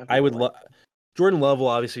 That'd be I would delightful. love Jordan Love will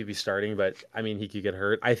obviously be starting, but I mean he could get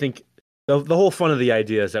hurt. I think the whole fun of the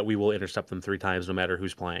idea is that we will intercept them 3 times no matter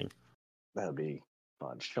who's playing. That'd be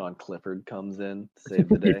fun. Sean Clifford comes in, save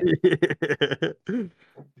the day.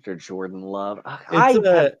 After Jordan Love.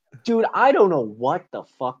 It's Dude, I don't know what the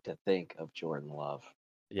fuck to think of Jordan Love.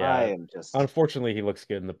 I yeah. am just, Unfortunately, he looks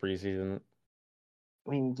good in the preseason.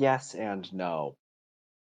 I mean, yes and no.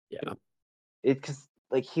 Yeah. Because,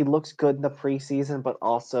 like, he looks good in the preseason, but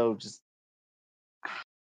also just,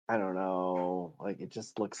 I don't know. Like, it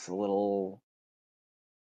just looks a little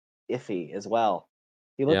iffy as well.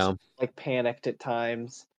 He looks Yeah. like panicked at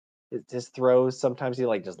times. His throws sometimes he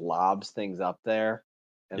like just lobs things up there,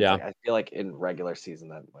 and it's Yeah. like I feel like in regular season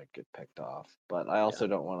that might get picked off. But I Yeah. also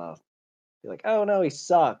don't want to be like, oh no, he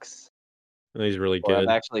sucks. He's really Or I've good.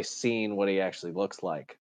 actually seen what he actually looks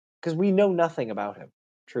like because we know nothing about him.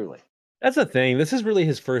 Truly, That's the thing. This is really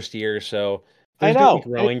his first year, so I there's gonna be know. And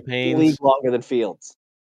he's growing been in the league pains, longer than Fields.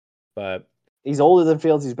 but He's older than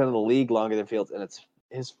Fields. He's been in the league longer than Fields, and it's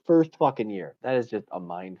his first fucking year. That is just a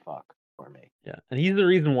mind fuck for me. yeah. And he's the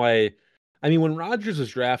reason why I mean when Rodgers was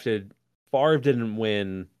drafted, Favre didn't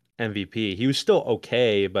win MVP. He was still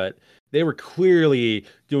okay, but they were clearly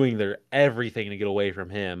doing their everything to get away from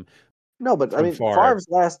him No, but I from mean, Favre. Favre's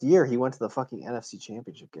last year, he went to the fucking NFC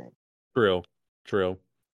Championship game. True. True.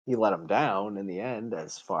 He let him down in the end,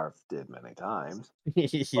 as Favre did many times.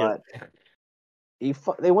 Yep.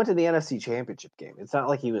 But they went to the NFC Championship game. It's not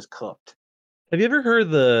like he was cooked. Have you ever heard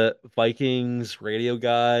the Vikings radio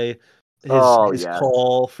guy Oh his yes,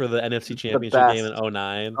 call for the NFC the Championship game in best.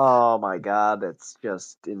 '09? Oh my God, it's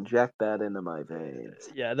just inject that into my veins.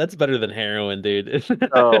 Yeah, that's better than heroin, dude.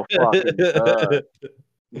 So fucking good.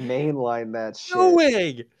 Mainline that shit.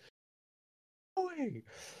 Going, going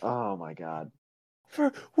Oh my God.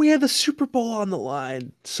 for we had the Super Bowl on the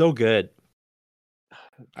line. So good. All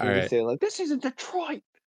Can you right. say like this isn't Detroit?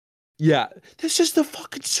 Yeah, this is the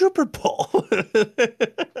fucking Super Bowl.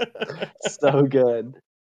 So good.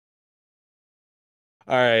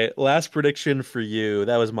 All right, last prediction for you.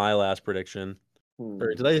 That was my last prediction.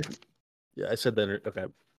 Or did I? Hmm. Yeah, I said that. Okay.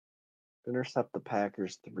 Intercept the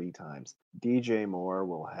Packers 3 times. DJ Moore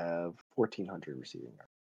will have 1,400 receiving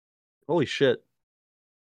yards. Holy shit.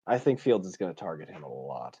 I think Fields is going to target him a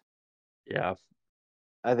lot. Yeah.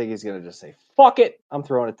 I think he's going to just say, fuck it. I'm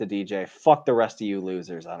throwing it to DJ. Fuck the rest of you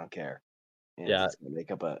losers. I don't care. And Yeah. he's going to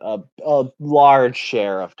make up a large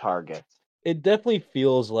share of targets. It definitely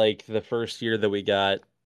feels like the first year that we got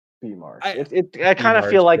B Marsh. I I B kind of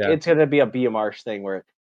Marsh, feel like yeah. it's going to be a B Marsh thing where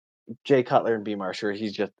Jay Cutler and B Marsh, where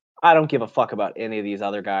he's just, I don't give a fuck about any of these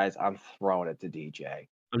other guys. I'm throwing it to DJ.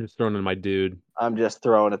 I'm just throwing in my dude. I'm just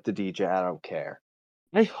throwing it to DJ. I don't care.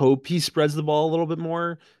 I hope he spreads the ball a little bit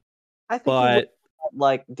more, I think he will. but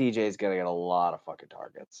Like DJ's gonna get a lot of fucking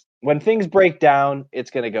targets. When things break down,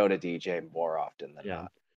 it's gonna go to DJ more often than yeah.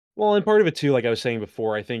 not. Well, and part of it too, like I was saying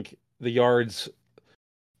before, I think the yards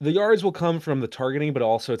will come from the targeting, but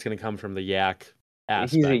also it's going to come from the yak He's a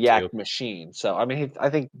aspect too. yak machine, so I mean, I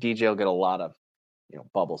think DJ will get a lot of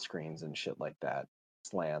bubble screens and shit like that,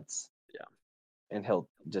 slants, Yeah. and he'll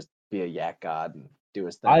just be a yak god and do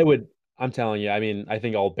his I thing. would I'm telling you, I mean, I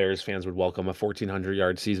think all Bears fans would welcome a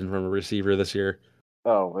 1,400-yard season from a receiver this year.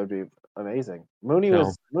 Oh, it'd be amazing. No.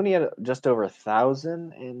 Mooney had just over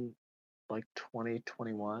 1,000 in like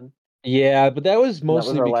 2021. Yeah, but that was And that was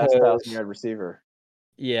mostly our last because 1,000-yard receiver.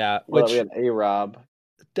 yeah, Well, we which had A-Rob.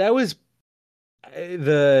 that was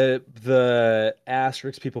the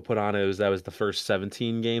asterisk people put on it was that was the first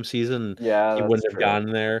 17 game season. Yeah, He that's wouldn't have true.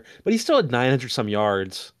 gotten there, but he still had 900 some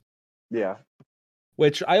yards, Yeah.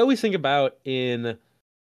 which I always think about in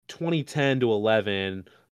 2010 to 11.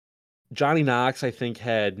 Johnny Knox, I think,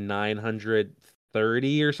 had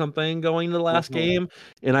 930 or something going to the last Mhm. game,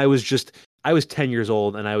 and I was 10 years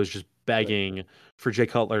old, and I was just begging for Jay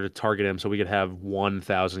Cutler to target him so we could have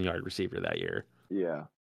 1,000-yard receiver that year. Yeah.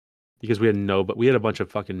 Because we had a bunch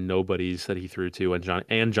of fucking nobodies that he threw to,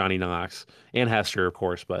 and Johnny Knox and Hester, of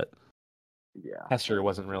course, but Yeah. Hester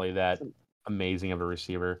wasn't really that So, amazing of a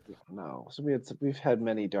receiver. no. So we've had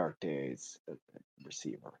many dark days at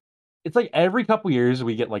receiver. it's like every couple years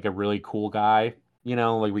we get like a really cool guy,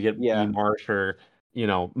 like we get B Yeah, Marsh or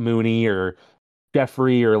Mooney or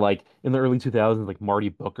Jeffrey or like in the early 2000s like Marty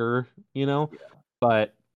Booker, yeah.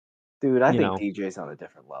 but Dude, I you think know, DJ's on a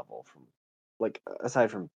different level from like aside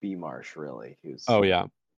from B Marsh, really, who's oh yeah.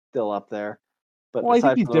 still up there. But Well, I think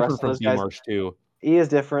aside he's from the rest different of from those B guys, Marsh too. he is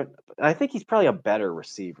different. I think he's probably a better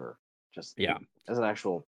receiver, just Yeah. as an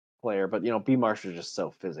actual player. But B Marsh is just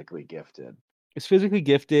so physically gifted. He's physically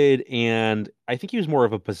gifted, and I think he was more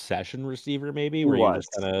of a possession receiver, maybe, He where you would was,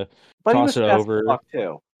 just kind of but he toss was it fast as over. fuck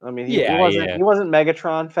too. I mean, he Yeah, wasn't yeah. he wasn't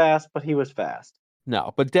Megatron fast, but he was fast.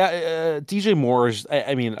 No, but DJ Moore is,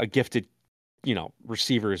 I mean, a gifted,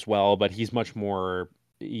 receiver as well, but he's much more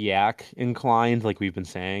yak inclined, like we've been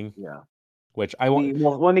saying, Yeah. which I want.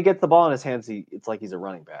 Well, when he gets the ball in his hands, it's like he's a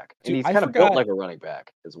running back, and Dude, he's I kind of built forgot. like a running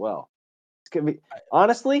back as well. It's gonna be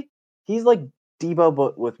honestly, he's like Debo,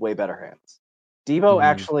 but with way better hands. Debo Mhm.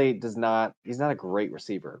 actually does not. He's not a great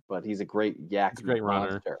receiver, but he's a great yak He's a great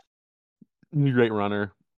runner. monster. He's a great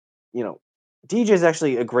runner. You know, DJ's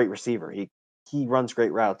actually a great receiver. He runs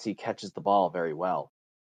great routes. He catches the ball very well.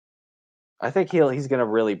 I think he's gonna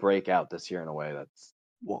really break out this year in a way that's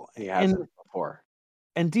Well, he hasn't and before.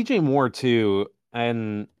 DJ Moore too,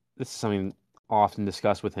 and this is something often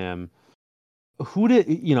discussed with him. Who did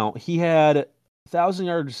he had 1,000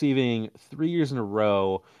 yards receiving 3 years in a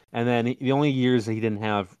row, and then the only years that he didn't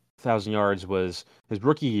have 1,000 yards was his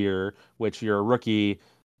rookie year, which you're a rookie,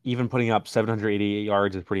 even putting up 788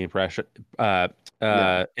 yards is pretty uh,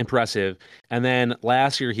 Yeah, impressive. And then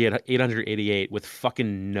last year he had 888 with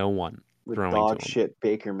fucking no one with throwing to dog him. shit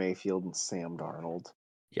Baker Mayfield and Sam Darnold,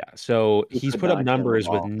 Yeah, so who he's could put up not get him the numbers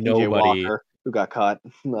with ball. PJ nobody. Walker, who got caught.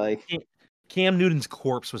 Like Cam Cam Newton's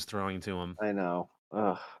corpse was throwing to him, I know.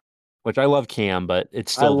 Ugh. which I love Cam, but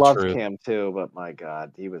it's I still the loved truth. Cam too, but my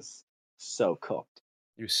God, he was so cooked.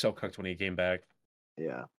 He was so cooked when he came back.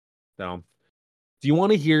 Yeah. So, do you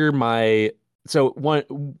want to hear my one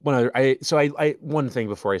other one thing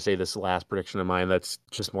before I say this last prediction of mine that's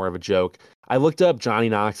just more of a joke. I looked up Johnny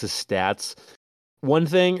Knox's stats. One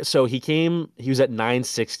thing, so he was at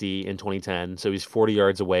 960 in 2010, so he's 40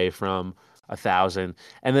 yards away from 1,000.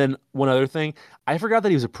 And then one other thing, I forgot that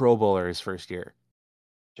he was a Pro Bowler his first year.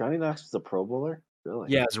 Johnny Knox was a Pro Bowler?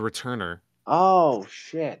 Really? Yeah, as a returner, Oh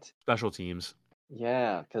shit. special teams.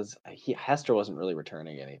 Yeah, because Hester wasn't really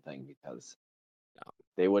returning anything because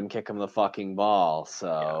they wouldn't kick him the fucking ball. Yeah.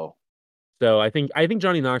 So So I think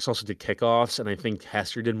Johnny Knox also did kickoffs, and I think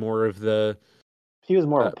Hester did more of the he was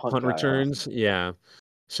more of a punt punt guy, returns. honestly. Yeah.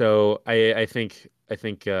 So I think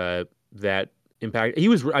that impact. He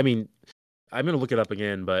was. I mean, I'm gonna look it up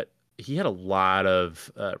again, but he had a lot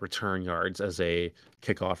of return yards as a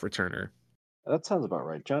kickoff returner. That sounds about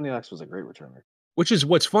right. Johnny Knox was a great returner. Which is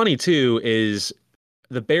what's funny too is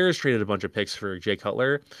the Bears traded a bunch of picks for Jay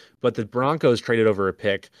Cutler, but the Broncos traded over a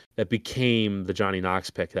pick that became the Johnny Knox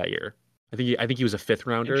pick that year. I think he was a fifth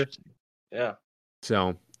rounder. Interesting. Yeah.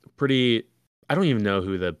 So pretty. I don't even know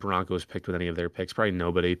who the Broncos picked with any of their picks. Probably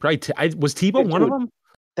nobody. Probably was Tebow one of Dude, them?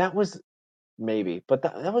 that was maybe, but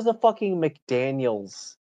that was the fucking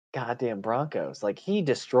McDaniels goddamn Broncos. Like he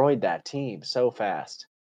destroyed that team so fast.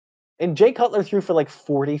 And Jay Cutler threw for like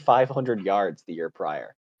 4,500 yards the year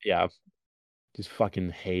prior. Yeah, just fucking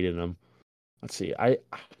hated him. Let's see.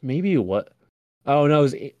 Maybe what? Oh no, it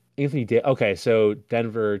was Anthony. Okay, so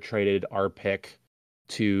Denver traded our pick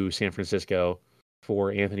to San Francisco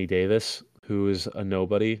for Anthony Davis, who is a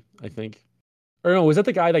nobody, I think. Or no, was that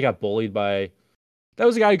the guy that got bullied by? That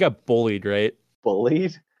was the guy who got bullied, right?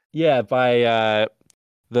 Bullied? Yeah, by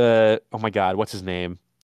the oh my God, what's his name?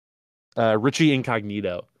 Richie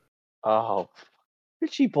Incognito. Oh,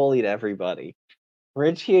 Richie bullied everybody.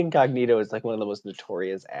 Richie Incognito is like one of the most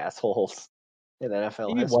notorious assholes in NFL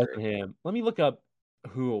Maybe it history. wasn't him. Let me look up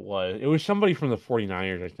who it was. It was somebody from the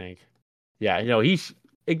 49ers, I think. Yeah,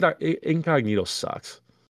 Incognito sucks.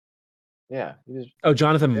 Yeah, he was Oh,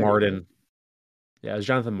 Jonathan very rude. Martin. Yeah, it was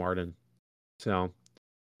Jonathan Martin. So,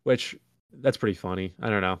 which that's pretty funny. I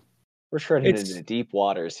don't know. We're treading into It's deep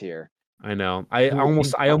waters here. I know. I These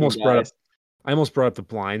almost I fucking almost brought guys. up I almost brought up the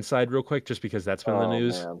blind side real quick just because that's been in the Oh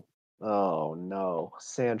news. man. Oh no.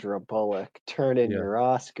 Sandra Bullock, turn in Yeah. your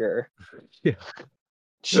Oscar. Yeah.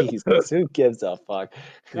 Jesus, who gives a fuck?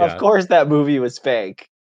 Of Yeah. course that movie was fake.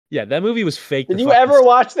 Yeah, that movie was fake Did the you fucking ever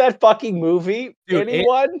watch that fucking movie? dude,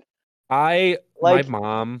 Anyone? I my Like,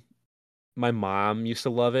 mom my mom used to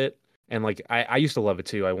love it, and like I used to love it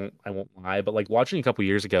too. I won't lie, but like watching a couple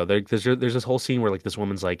years ago, there's this whole scene where like this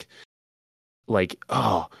woman's like,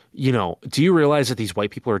 oh, do you realize that these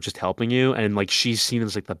white people are just helping you? And like she's seen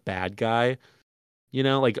as like the bad guy. You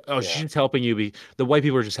know, like, oh, she's Yeah. just helping you. The white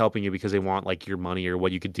people are just helping you because they want like your money or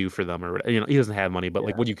what you could do for them or he doesn't have money, but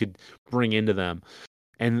like Yeah. what you could bring into them.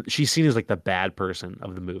 And she's seen as like the bad person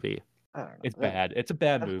of the movie. I don't know. It's That bad. It's a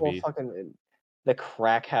bad that whole movie. fucking the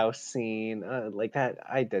crack house scene, like that,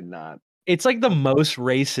 I did not. It's like the most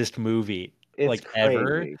racist movie It's like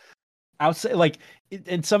ever. crazy. Outside, like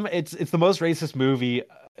in some, it's the most racist movie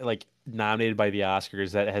like nominated by the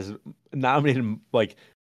Oscars that has nominated like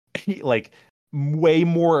like way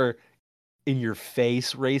more in your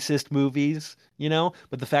face racist movies, you know?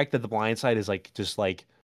 But the fact that The Blind Side is like just like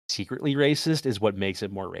secretly racist is what makes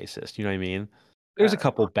it more racist. You know what I mean? There's I a don't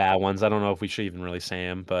couple know. bad ones. I don't know if we should even really say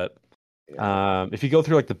them, but Yeah. if you go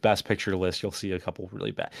through like the best picture list, you'll see a couple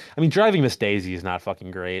really bad. I mean, Driving Miss Daisy is not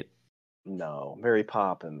fucking great. No, Mary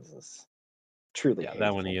Poppins is truly Yeah,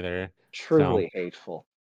 that one hateful. either. So Truly hateful.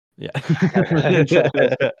 yeah. I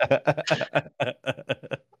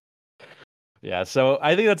Yeah, so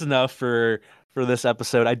I think that's enough for this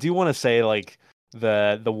episode. I do want to say like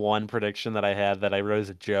the one prediction that I had that I wrote as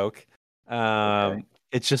a joke. Okay.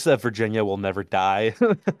 It's just that Virginia will never die.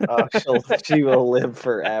 Oh, she will live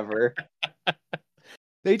forever.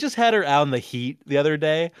 They just had her out in the heat the other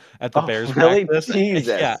day at the Oh, Bears really? practice. Yeah.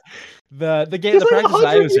 Jesus. The She's like practice that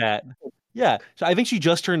I 100 was years. at. Yeah. So I think she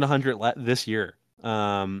just turned 100 this year. Did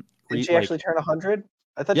she Like actually turn 100?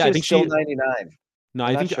 I thought yeah, she I was think still she 99. no, I'm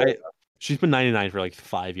I not think sure. I she's been 99 for like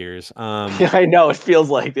 5 years. I know, it feels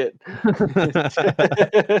like it.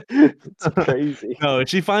 It's crazy. No,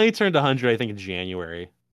 she finally turned 100, I think, in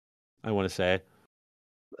January, I want to say.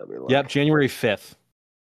 Let me Yep, look. January 5th.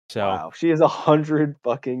 So, Wow, she is 100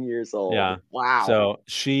 fucking years old. yeah. Wow. So,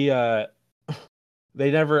 they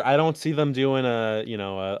never, I don't see them doing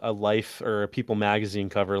a Life or a People magazine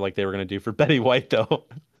cover like they were going to do for Betty White, though.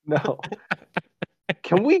 No.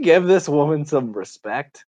 Can we give this woman some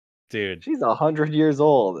respect? Dude, She's 100 years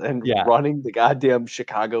old and yeah, running the goddamn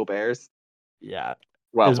Chicago Bears. yeah.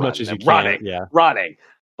 Well, As much running as you them, can, running, yeah. running.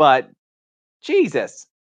 But Jesus,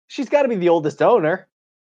 she's got to be the oldest owner.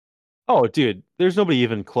 Oh, dude, there's nobody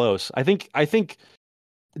even close. I think Like,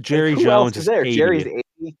 Jerry who else Jones is is there? Jerry's 80.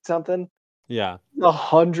 80 something. Yeah. He's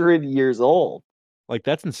 100 years old Like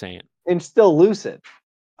that's insane. and still lucid.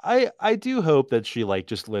 I do hope that she like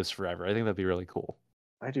just lives forever. I think that'd be really cool.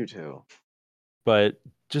 I do too. But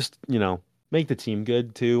just, make the team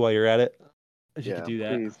good too while you're at it. If you could Yeah, do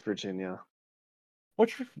that. please, Virginia.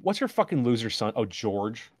 What's your fucking loser son? Oh,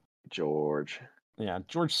 George. George. Yeah,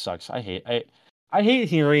 George sucks. I hate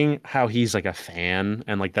hearing how he's like a fan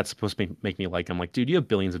and like that's supposed to make me like him. Like, dude, you have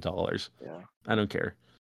billions of dollars. Yeah, I don't care.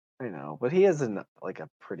 I know, but he is like a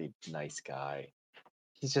pretty nice guy.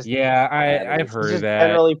 He's just Yeah, bad at I've his. He's heard of just that.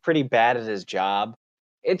 generally pretty bad at his job.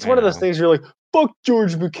 It's I one of those know. things where you're like, "Fuck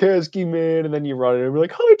George McCaskey, man," and then you run in and be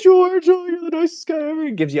like, "Hi, George. Oh, you're the nicest guy ever."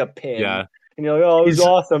 He gives you a pin, Yeah. and you're like, "Oh, it was He's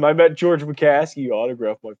awesome. I met George McCaskey. He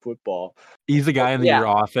autographed my football." he's the But guy in yeah, your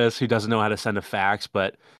office who doesn't know how to send a fax,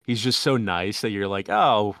 but he's just so nice that you're like,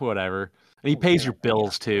 oh, whatever. And he pays your yeah,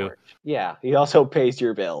 bills too. George. Yeah, he also pays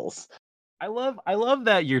your bills. I love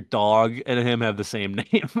that your dog and him have the same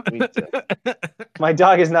name. Me too. My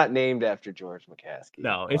dog is not named after George McCaskey,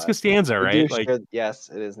 No, it's but Costanza, they do right? Like, share. Yes,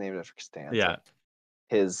 it is named after yeah. Costanza.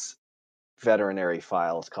 His veterinary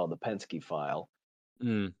file is called the Penske file.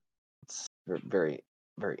 Mm, It's very,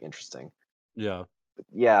 very interesting. yeah. But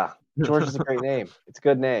yeah, George is a great name. It's a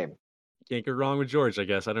good name. Can't go wrong with George, I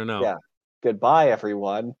guess. I don't know. Yeah. Goodbye,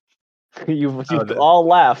 everyone. Oh, You've all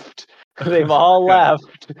left. They've all yeah.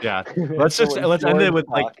 left Yeah. after when Let's end it George with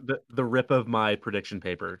like talked. the rip of my prediction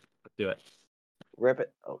paper. Do it. Rip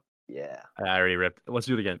it. Oh yeah. I already ripped. Let's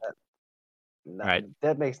do it again. That, All right.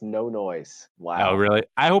 that makes no noise. Oh, Wow. really?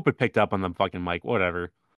 I hope it picked up on the fucking mic.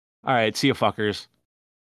 Whatever. All right. See you fuckers.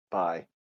 Bye.